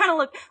 I'm trying to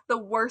look the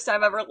worst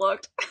I've ever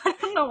looked. I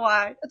don't know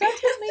why. But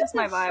that's what makes That's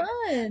my vibe.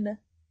 Fun,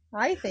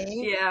 I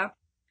think. Yeah.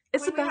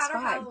 It's when the best we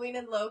had our vibe. Halloween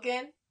in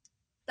Logan,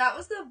 that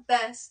was the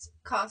best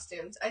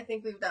costumes I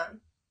think we've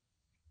done.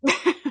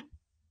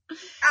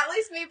 At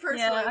least me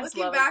personally. Yeah,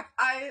 Looking back,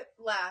 I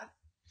laugh.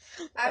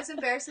 I was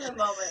embarrassed in the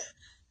moment.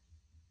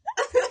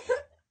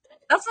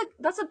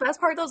 That's the best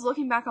part, though, is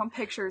looking back on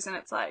pictures and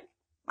it's like,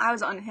 I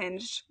was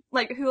unhinged.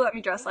 Like, who let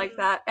me dress like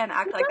that and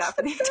act like that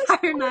for the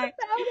entire night?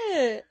 About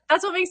it.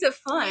 That's what makes it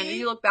fun. Me-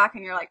 You look back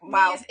and you're like,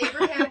 wow. Me as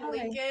Abraham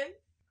Lincoln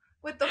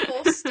with the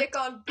full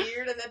stick-on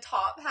beard and the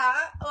top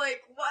hat.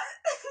 Like, what?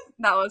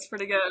 That was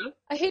pretty good.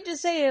 I hate to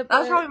say it, That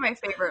was but probably my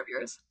favorite of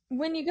yours.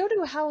 when you go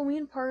to a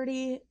Halloween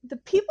party, the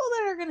people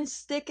that are gonna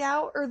stick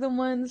out are the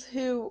ones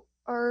who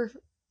are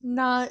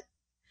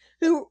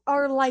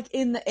like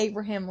in the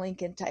Abraham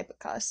Lincoln type of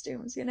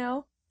costumes, you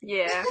know?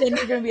 Yeah. Then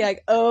you're gonna be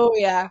like, oh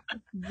yeah,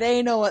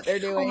 they know what they're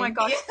doing. Oh my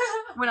gosh. Yeah.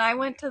 When I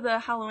went to the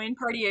Halloween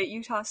party at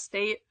Utah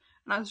State,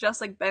 and I was dressed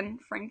like Ben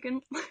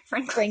Franklin,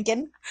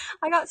 Franken.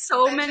 I got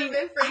so Benjamin many.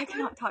 I Franklin?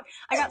 cannot talk.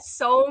 I got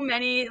so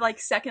many like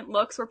second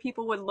looks where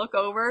people would look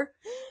over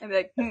and be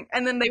like,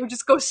 and then they would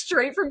just go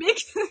straight for me.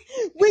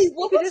 Wait,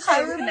 what We was just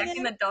started Hiram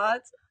connecting again? the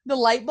dots. The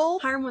light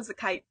bulb? Hiram was the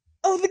kite.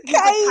 Oh, the He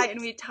was the kite, kite! and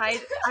we tied.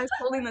 I was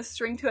holding the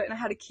string to it, and I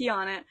had a key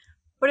on it.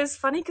 But it's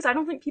funny because I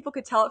don't think people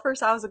could tell at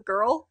first I was a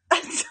girl,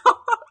 and so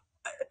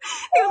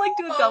they would like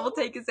do a double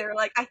take because they were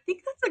like, "I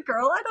think that's a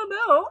girl. I don't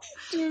know."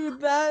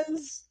 Dude,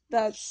 that's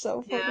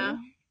so funny. Yeah.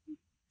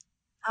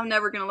 I'm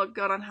never gonna look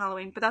good on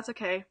Halloween, but that's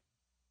okay.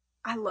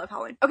 I love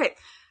Halloween. Okay,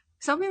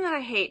 something that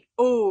I hate.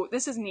 Oh,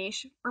 this is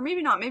niche, or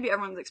maybe not. Maybe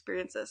everyone's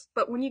experienced this.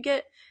 But when you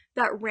get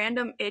that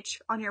random itch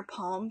on your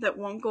palm that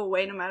won't go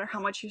away no matter how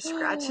much you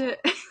scratch it,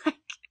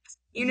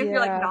 even if you're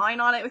like Yeah. gnawing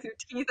on it with your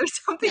teeth or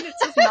something,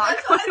 it's just not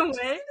going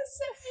away.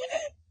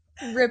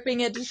 Ripping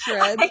it to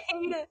shreds. I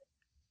hate it.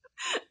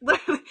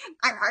 Literally.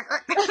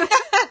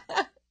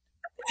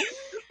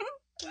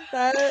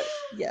 That,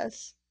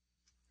 yes.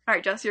 All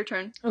right, Jess, your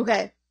turn.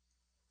 Okay.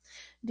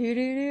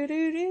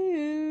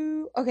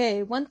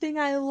 Okay, one thing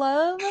I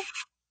love.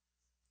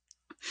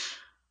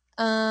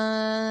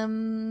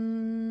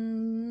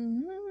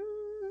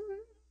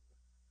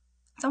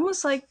 It's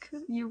almost like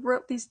you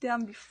wrote these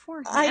down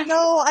before. I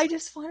know, I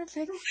just want to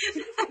pick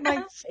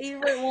my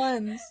favorite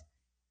ones.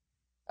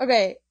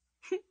 Okay,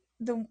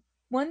 the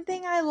one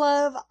thing I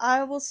love,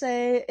 I will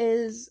say,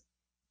 is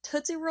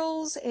Tootsie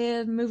Rolls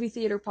and movie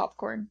theater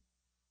popcorn.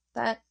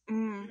 That,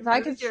 if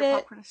I could Your fit,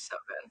 popcorn is so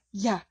good.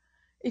 yeah.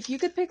 If you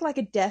could pick like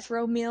a death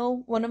row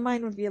meal, one of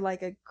mine would be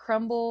like a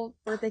crumble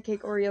birthday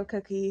cake Oreo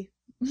cookie,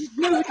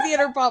 movie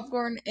theater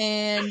popcorn,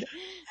 and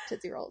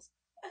Tootsie Rolls.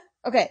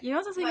 Okay, You know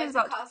what the thing Mine's is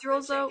about the Tootsie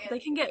Rolls, though? chicken. They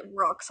can get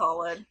rock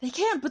solid. they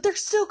can, but they're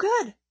still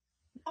good.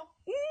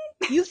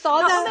 You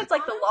thaw Not one that? that's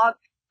like the log,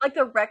 like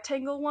the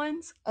rectangle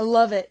ones. I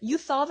love it. You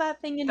thaw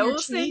that thing in your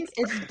Those cheek, things-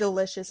 it's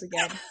delicious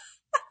again.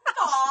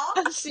 Aw.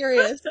 I'm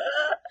serious.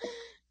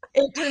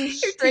 It turns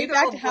Your straight teeth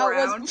back all to how it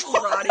was brown,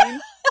 before. rotting.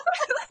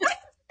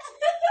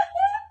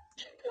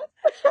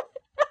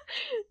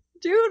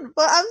 Dude,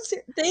 but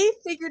they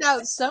figured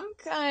out some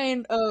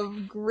kind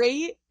of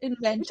great You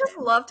invention. just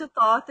love to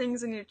thaw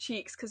things in your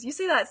cheeks because you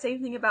say that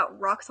same thing about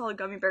rock solid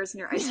gummy bears in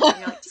your ice cream.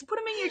 You're like, just put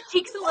them in your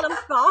cheeks and let them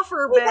thaw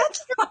for a Wait, bit.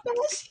 that's the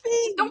best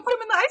thing. Don't put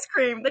them in the ice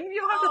cream. Then you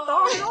don't have to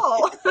thaw at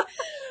all.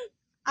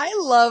 I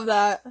love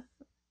that.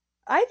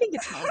 I think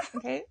it's fun,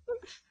 okay?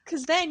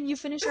 Because then you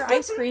finish your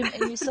ice cream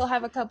and you still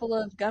have a couple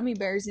of gummy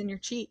bears in your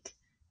cheek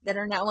that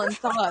are now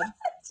unthawed.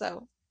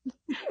 So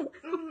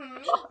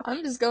Mhm.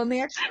 I'm just going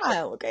the extra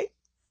mile, okay?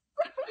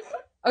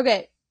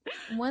 Okay.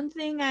 One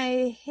thing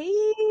I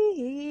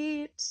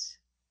hate.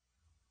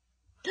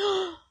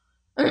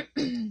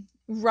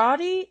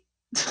 Roddy.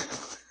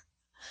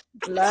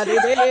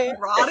 Bloody.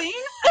 Rotting?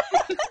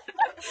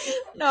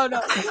 No.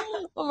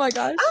 Oh my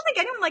gosh. I don't think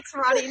anyone likes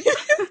rotting.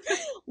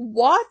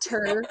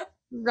 Water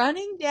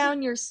running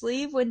down your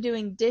sleeve when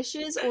doing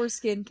dishes or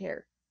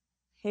skincare.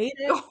 Hate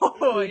it.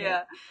 Oh, Hate it.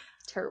 yeah.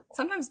 Terrible.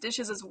 Sometimes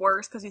dishes is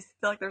worse because you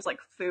feel like there's like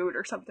food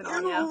or something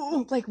on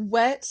you. Like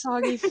wet,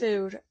 soggy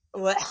food.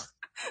 Ugh.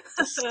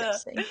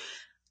 Disgusting.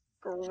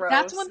 Gross.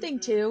 That's one thing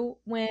too,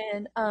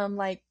 when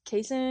like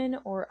Kason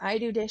or I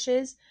do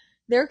dishes,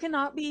 there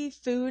cannot be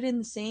food in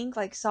the sink,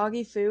 like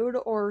soggy food,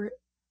 or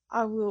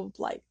I will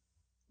like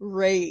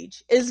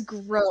rage. It's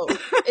gross.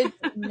 It's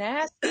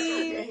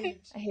nasty.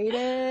 I hate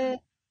it.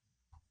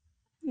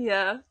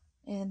 Yeah.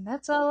 And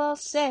that's all I'll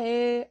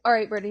say.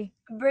 Alright, Brittany.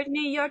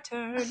 Brittany, your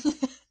turn.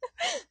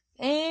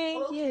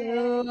 Thank Okay.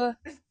 you.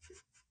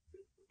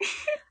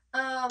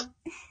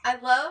 I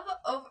love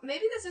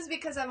maybe this is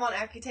because I'm on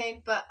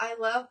Accutane, but I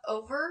love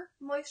over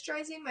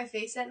moisturizing my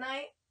face at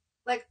night.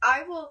 Like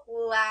I will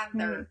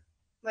lather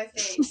my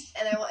face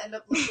and I will end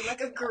up looking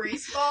like a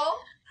grease ball.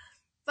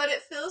 But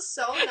it feels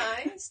so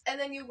nice, and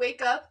then you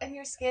wake up and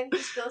your skin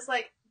just feels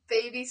like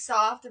baby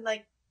soft, and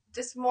like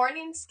this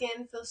morning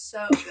skin feels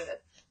so good.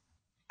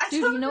 I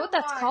Dude, don't you know what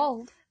that's why.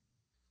 called?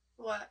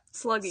 What?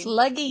 Sluggy.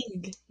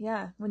 Slugging.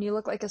 Yeah, when you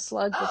look like a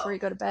slug Oh. before you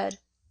go to bed.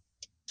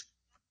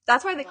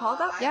 That's why they call it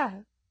that? Yeah.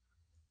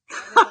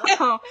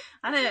 Oh,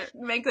 I didn't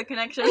make the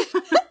connection.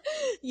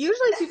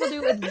 Usually people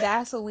do it with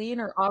Vaseline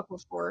or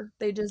Aquaphor.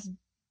 They just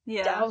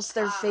Yeah. douse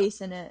their Ah.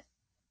 face in it.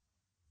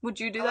 Would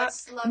you do I like that?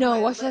 slug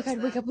No, my I feel like lips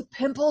I'd wake then. up with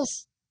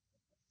pimples.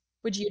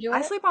 Would you do I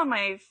it? sleep on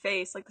my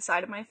face, like the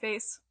side of my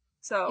face.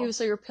 So Ew,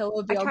 so your pillow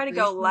would be I all try to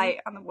go greasy? light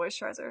on the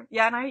moisturizer.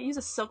 Yeah, and I use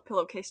a silk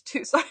pillowcase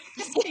too, so I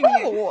just keep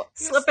me Ew.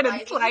 slipping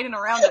and sliding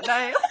around at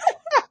night.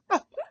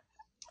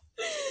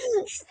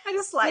 I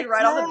just slide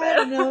right on the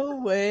bed. No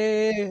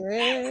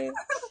way.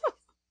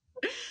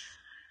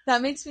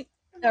 That makes me.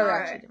 Oh,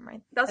 Alright. actually, never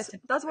mind.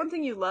 That's one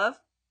thing you love?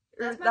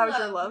 Or That's my that was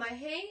love. your love? My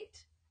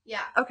hate?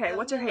 Yeah. Okay, that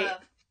what's was your my hate?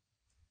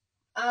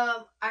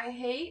 love. I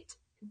hate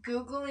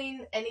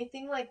Googling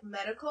anything like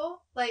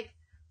medical. Like,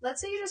 let's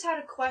say you just had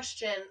a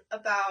question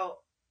about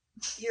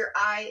your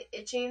eye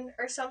itching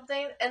or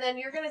something, and then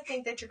you're gonna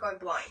think that you're going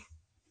blind.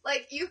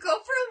 Like, you go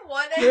from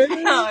one end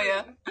to Oh,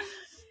 yeah.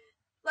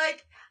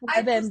 Like,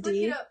 I was WebMD.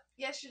 looking up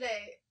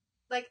yesterday,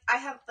 like, I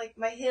have, like,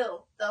 my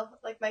heel, though.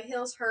 Like, my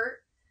heels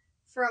hurt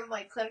from,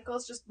 like,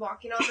 clinicals, just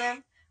walking on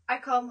them. I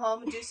come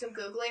home and do some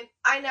Googling.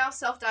 I now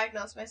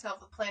self-diagnose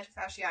myself with plantar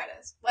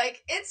fasciitis.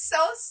 Like, it's so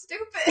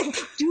stupid.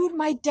 Dude,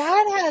 my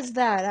dad has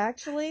that,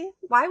 actually.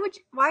 Why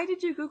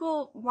did you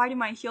Google why do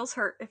my heels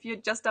hurt if you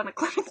had just done a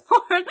clinic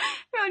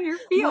on your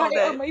feet all Why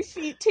day? are my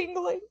feet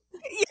tingling?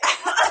 Yeah.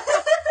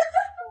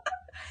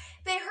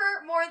 They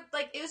hurt more,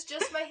 like, it was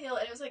just my heel,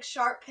 and it was, like,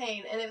 sharp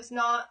pain, and it was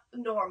not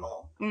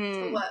normal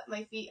to what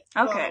my feet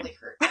normally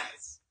hurt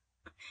as.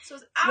 So it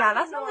was yeah,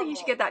 that sounds like you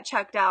should get that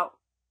checked out.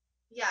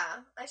 Yeah,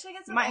 I should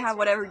get some. You might have X-rays,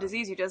 whatever though.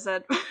 disease you just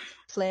said.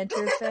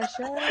 Plantar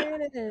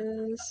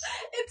fasciitis.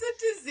 It's a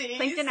disease.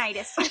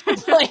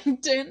 Planktonitis.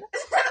 Plankton.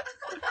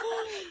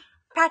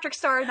 Patrick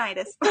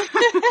Starinitis.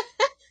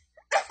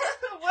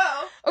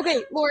 Whoa.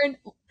 Okay, Lauren,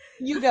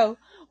 you go.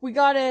 We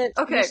gotta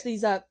finish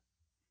these up.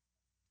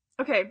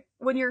 Okay,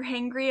 when you're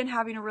hangry and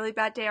having a really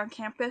bad day on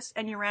campus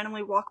and you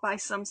randomly walk by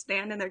some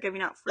stand and they're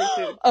giving out free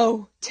food.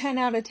 Oh, 10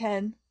 out of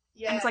 10.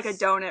 Yes. And it's like a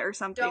donut or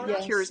something.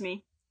 Donuts? It cures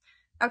me.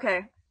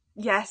 Okay.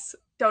 Yes,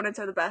 donuts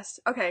are the best.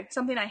 Okay,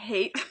 something I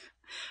hate.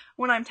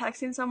 When I'm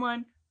texting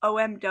someone,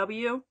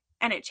 OMW,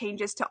 and it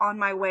changes to on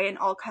my way in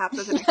all caps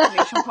with an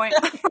exclamation point.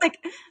 I'm like,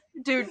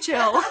 dude,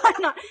 chill.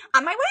 I'm not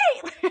on my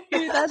way.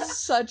 Dude, that's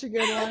such a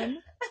good one.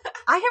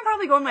 I can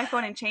probably go on my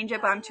phone and change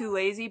it, but I'm too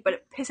lazy, but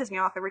it pisses me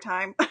off every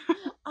time.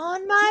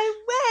 On my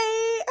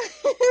way.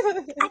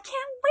 I can't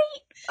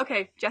wait.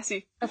 Okay,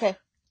 Jessie. Okay.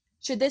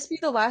 Should this be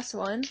the last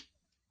one?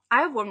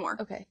 I have one more.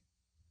 Okay.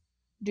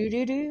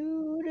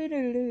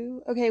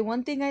 Do. Okay,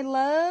 one thing I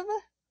love.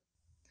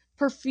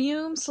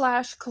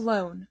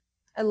 Perfume/cologne.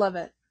 I love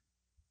it.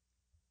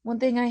 One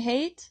thing I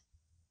hate.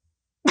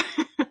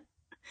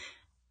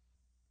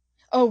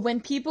 Oh,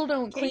 when people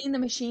don't clean the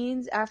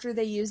machines after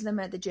they use them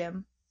at the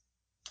gym.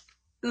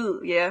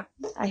 Ooh, yeah.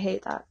 I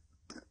hate that.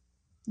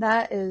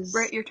 That is...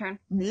 Britt, your turn.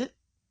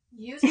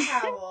 Use a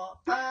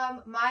towel.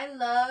 My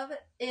love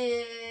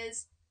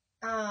is,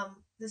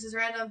 this is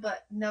random,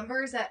 but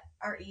numbers that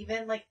are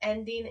even, like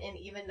ending in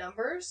even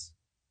numbers.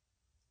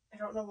 I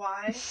don't know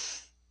why.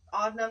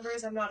 Odd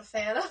numbers, I'm not a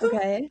fan of.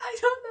 Okay. I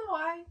don't know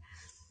why.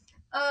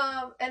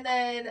 And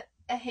then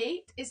a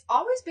hate is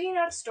always being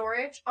out of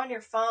storage on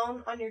your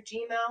phone, on your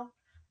Gmail.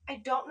 I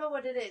don't know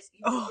what it is.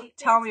 You delete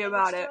tell things me and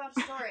about you're it. still out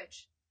of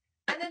storage.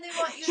 And then they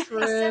want you to True.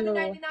 pay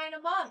 $7.99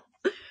 a month.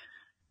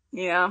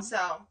 Yeah,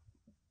 So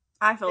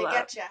I feel they that.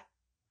 get you.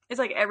 It's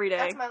like every day.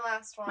 That's my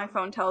last one. My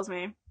phone tells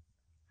me.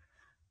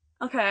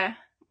 Okay,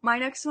 my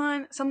next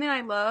one, something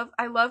I love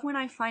when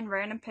I find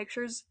random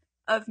pictures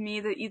of me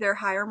that either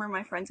Hiram or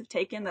my friends have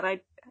taken that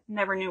I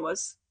never knew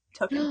was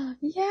taken.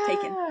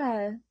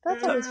 Yeah,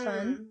 that's always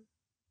fun.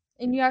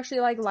 And you actually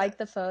like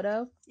the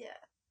photo? Yeah.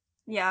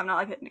 Yeah, I'm not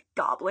like a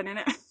goblin in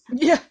it.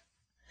 Yeah.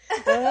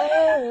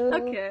 Oh.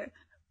 Okay.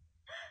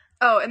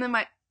 Oh, and then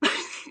my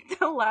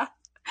don't laugh.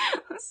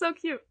 That's so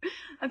cute.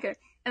 Okay.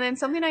 And then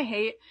something I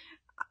hate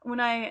when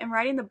I am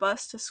riding the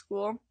bus to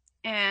school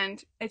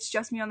and it's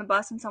just me on the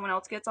bus and someone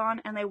else gets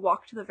on and they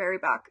walk to the very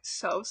back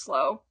so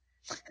slow.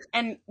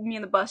 And me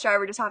and the bus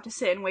driver just have to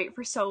sit and wait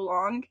for so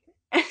long.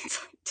 And it's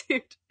like,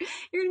 dude,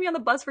 you're gonna be on the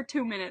bus for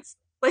 2 minutes.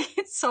 Like,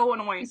 it's so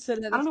annoying. I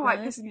don't know why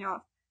it pisses me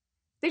off.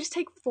 They just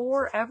take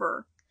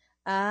forever.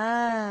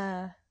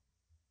 Ah.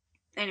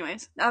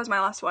 Anyways, that was my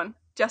last one.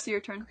 Jessie,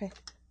 your turn. Okay.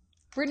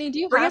 Brittany, do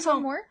you Bring have us one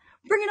home. more?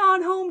 Bring it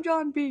on home,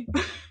 John B.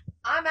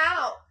 I'm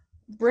out.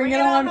 Bring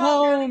it on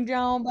home,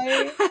 John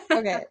B.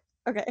 Okay.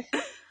 Okay.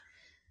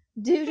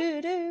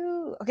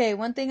 Do. Okay,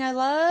 one thing I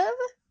love,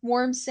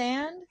 warm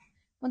sand.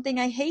 One thing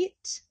I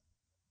hate,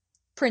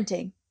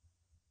 printing.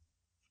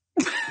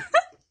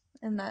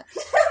 And that.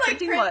 Like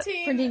Printing what?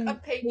 Printing a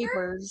paper?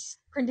 papers.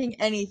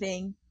 Printing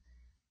anything.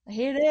 I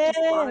hate it.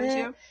 Just bothers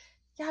you?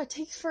 Yeah, it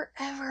takes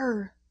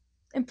forever.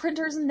 And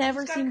printers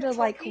never It's seem to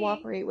Control P.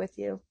 cooperate with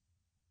you.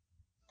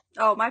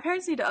 Oh, my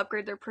parents need to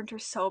upgrade their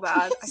printers so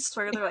bad. I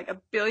swear they're like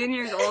 1 billion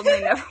years old and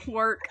they never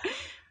work.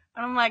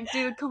 And I'm like,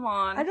 dude, come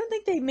on. I don't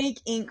think they make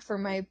ink for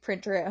my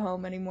printer at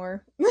home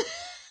anymore.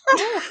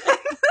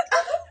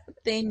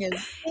 Thing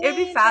is, It'd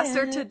be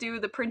faster to do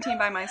the printing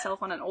by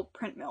myself on an old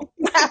print mill.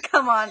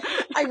 Come on.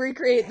 I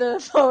recreate the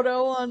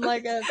photo on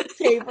like a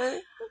paper.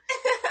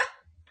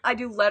 I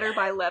do letter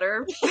by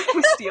letter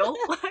with steel.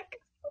 Like,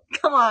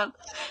 come on.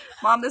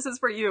 Mom, this is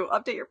for you.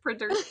 Update your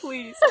printers,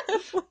 please.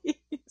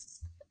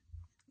 Please.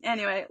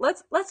 Anyway,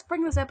 let's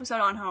bring this episode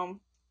on home.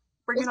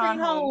 Let's bring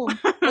it home.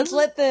 Let's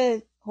let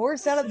the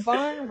horse out of the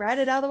barn, ride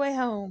it all the way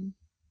home.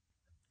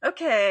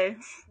 Okay,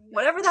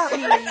 whatever that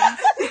means.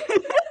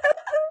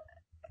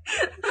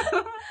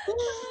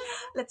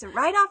 Let's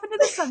ride off into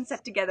the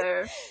sunset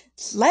together.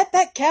 Slap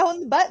that cow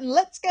in the butt and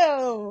let's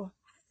go.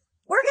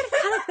 We're gonna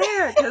cut it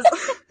there because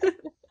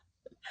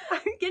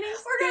I'm getting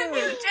scared.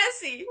 We're gonna do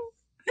Jessie.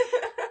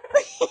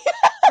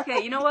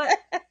 Okay, you know what?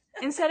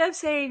 Instead of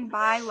saying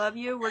bye, love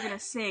you, we're gonna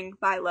sing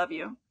bye, love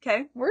you.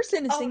 Okay? We're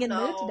in a singing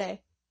no. mood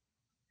today.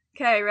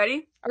 Okay,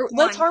 ready? Let's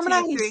 1, 2,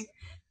 harmonize. 3.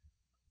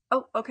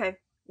 Oh, okay.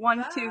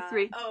 1, 2,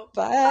 3. Oh.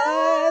 Bye,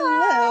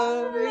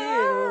 love you.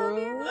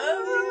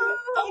 Love you.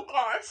 Oh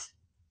gosh.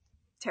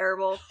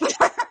 Terrible.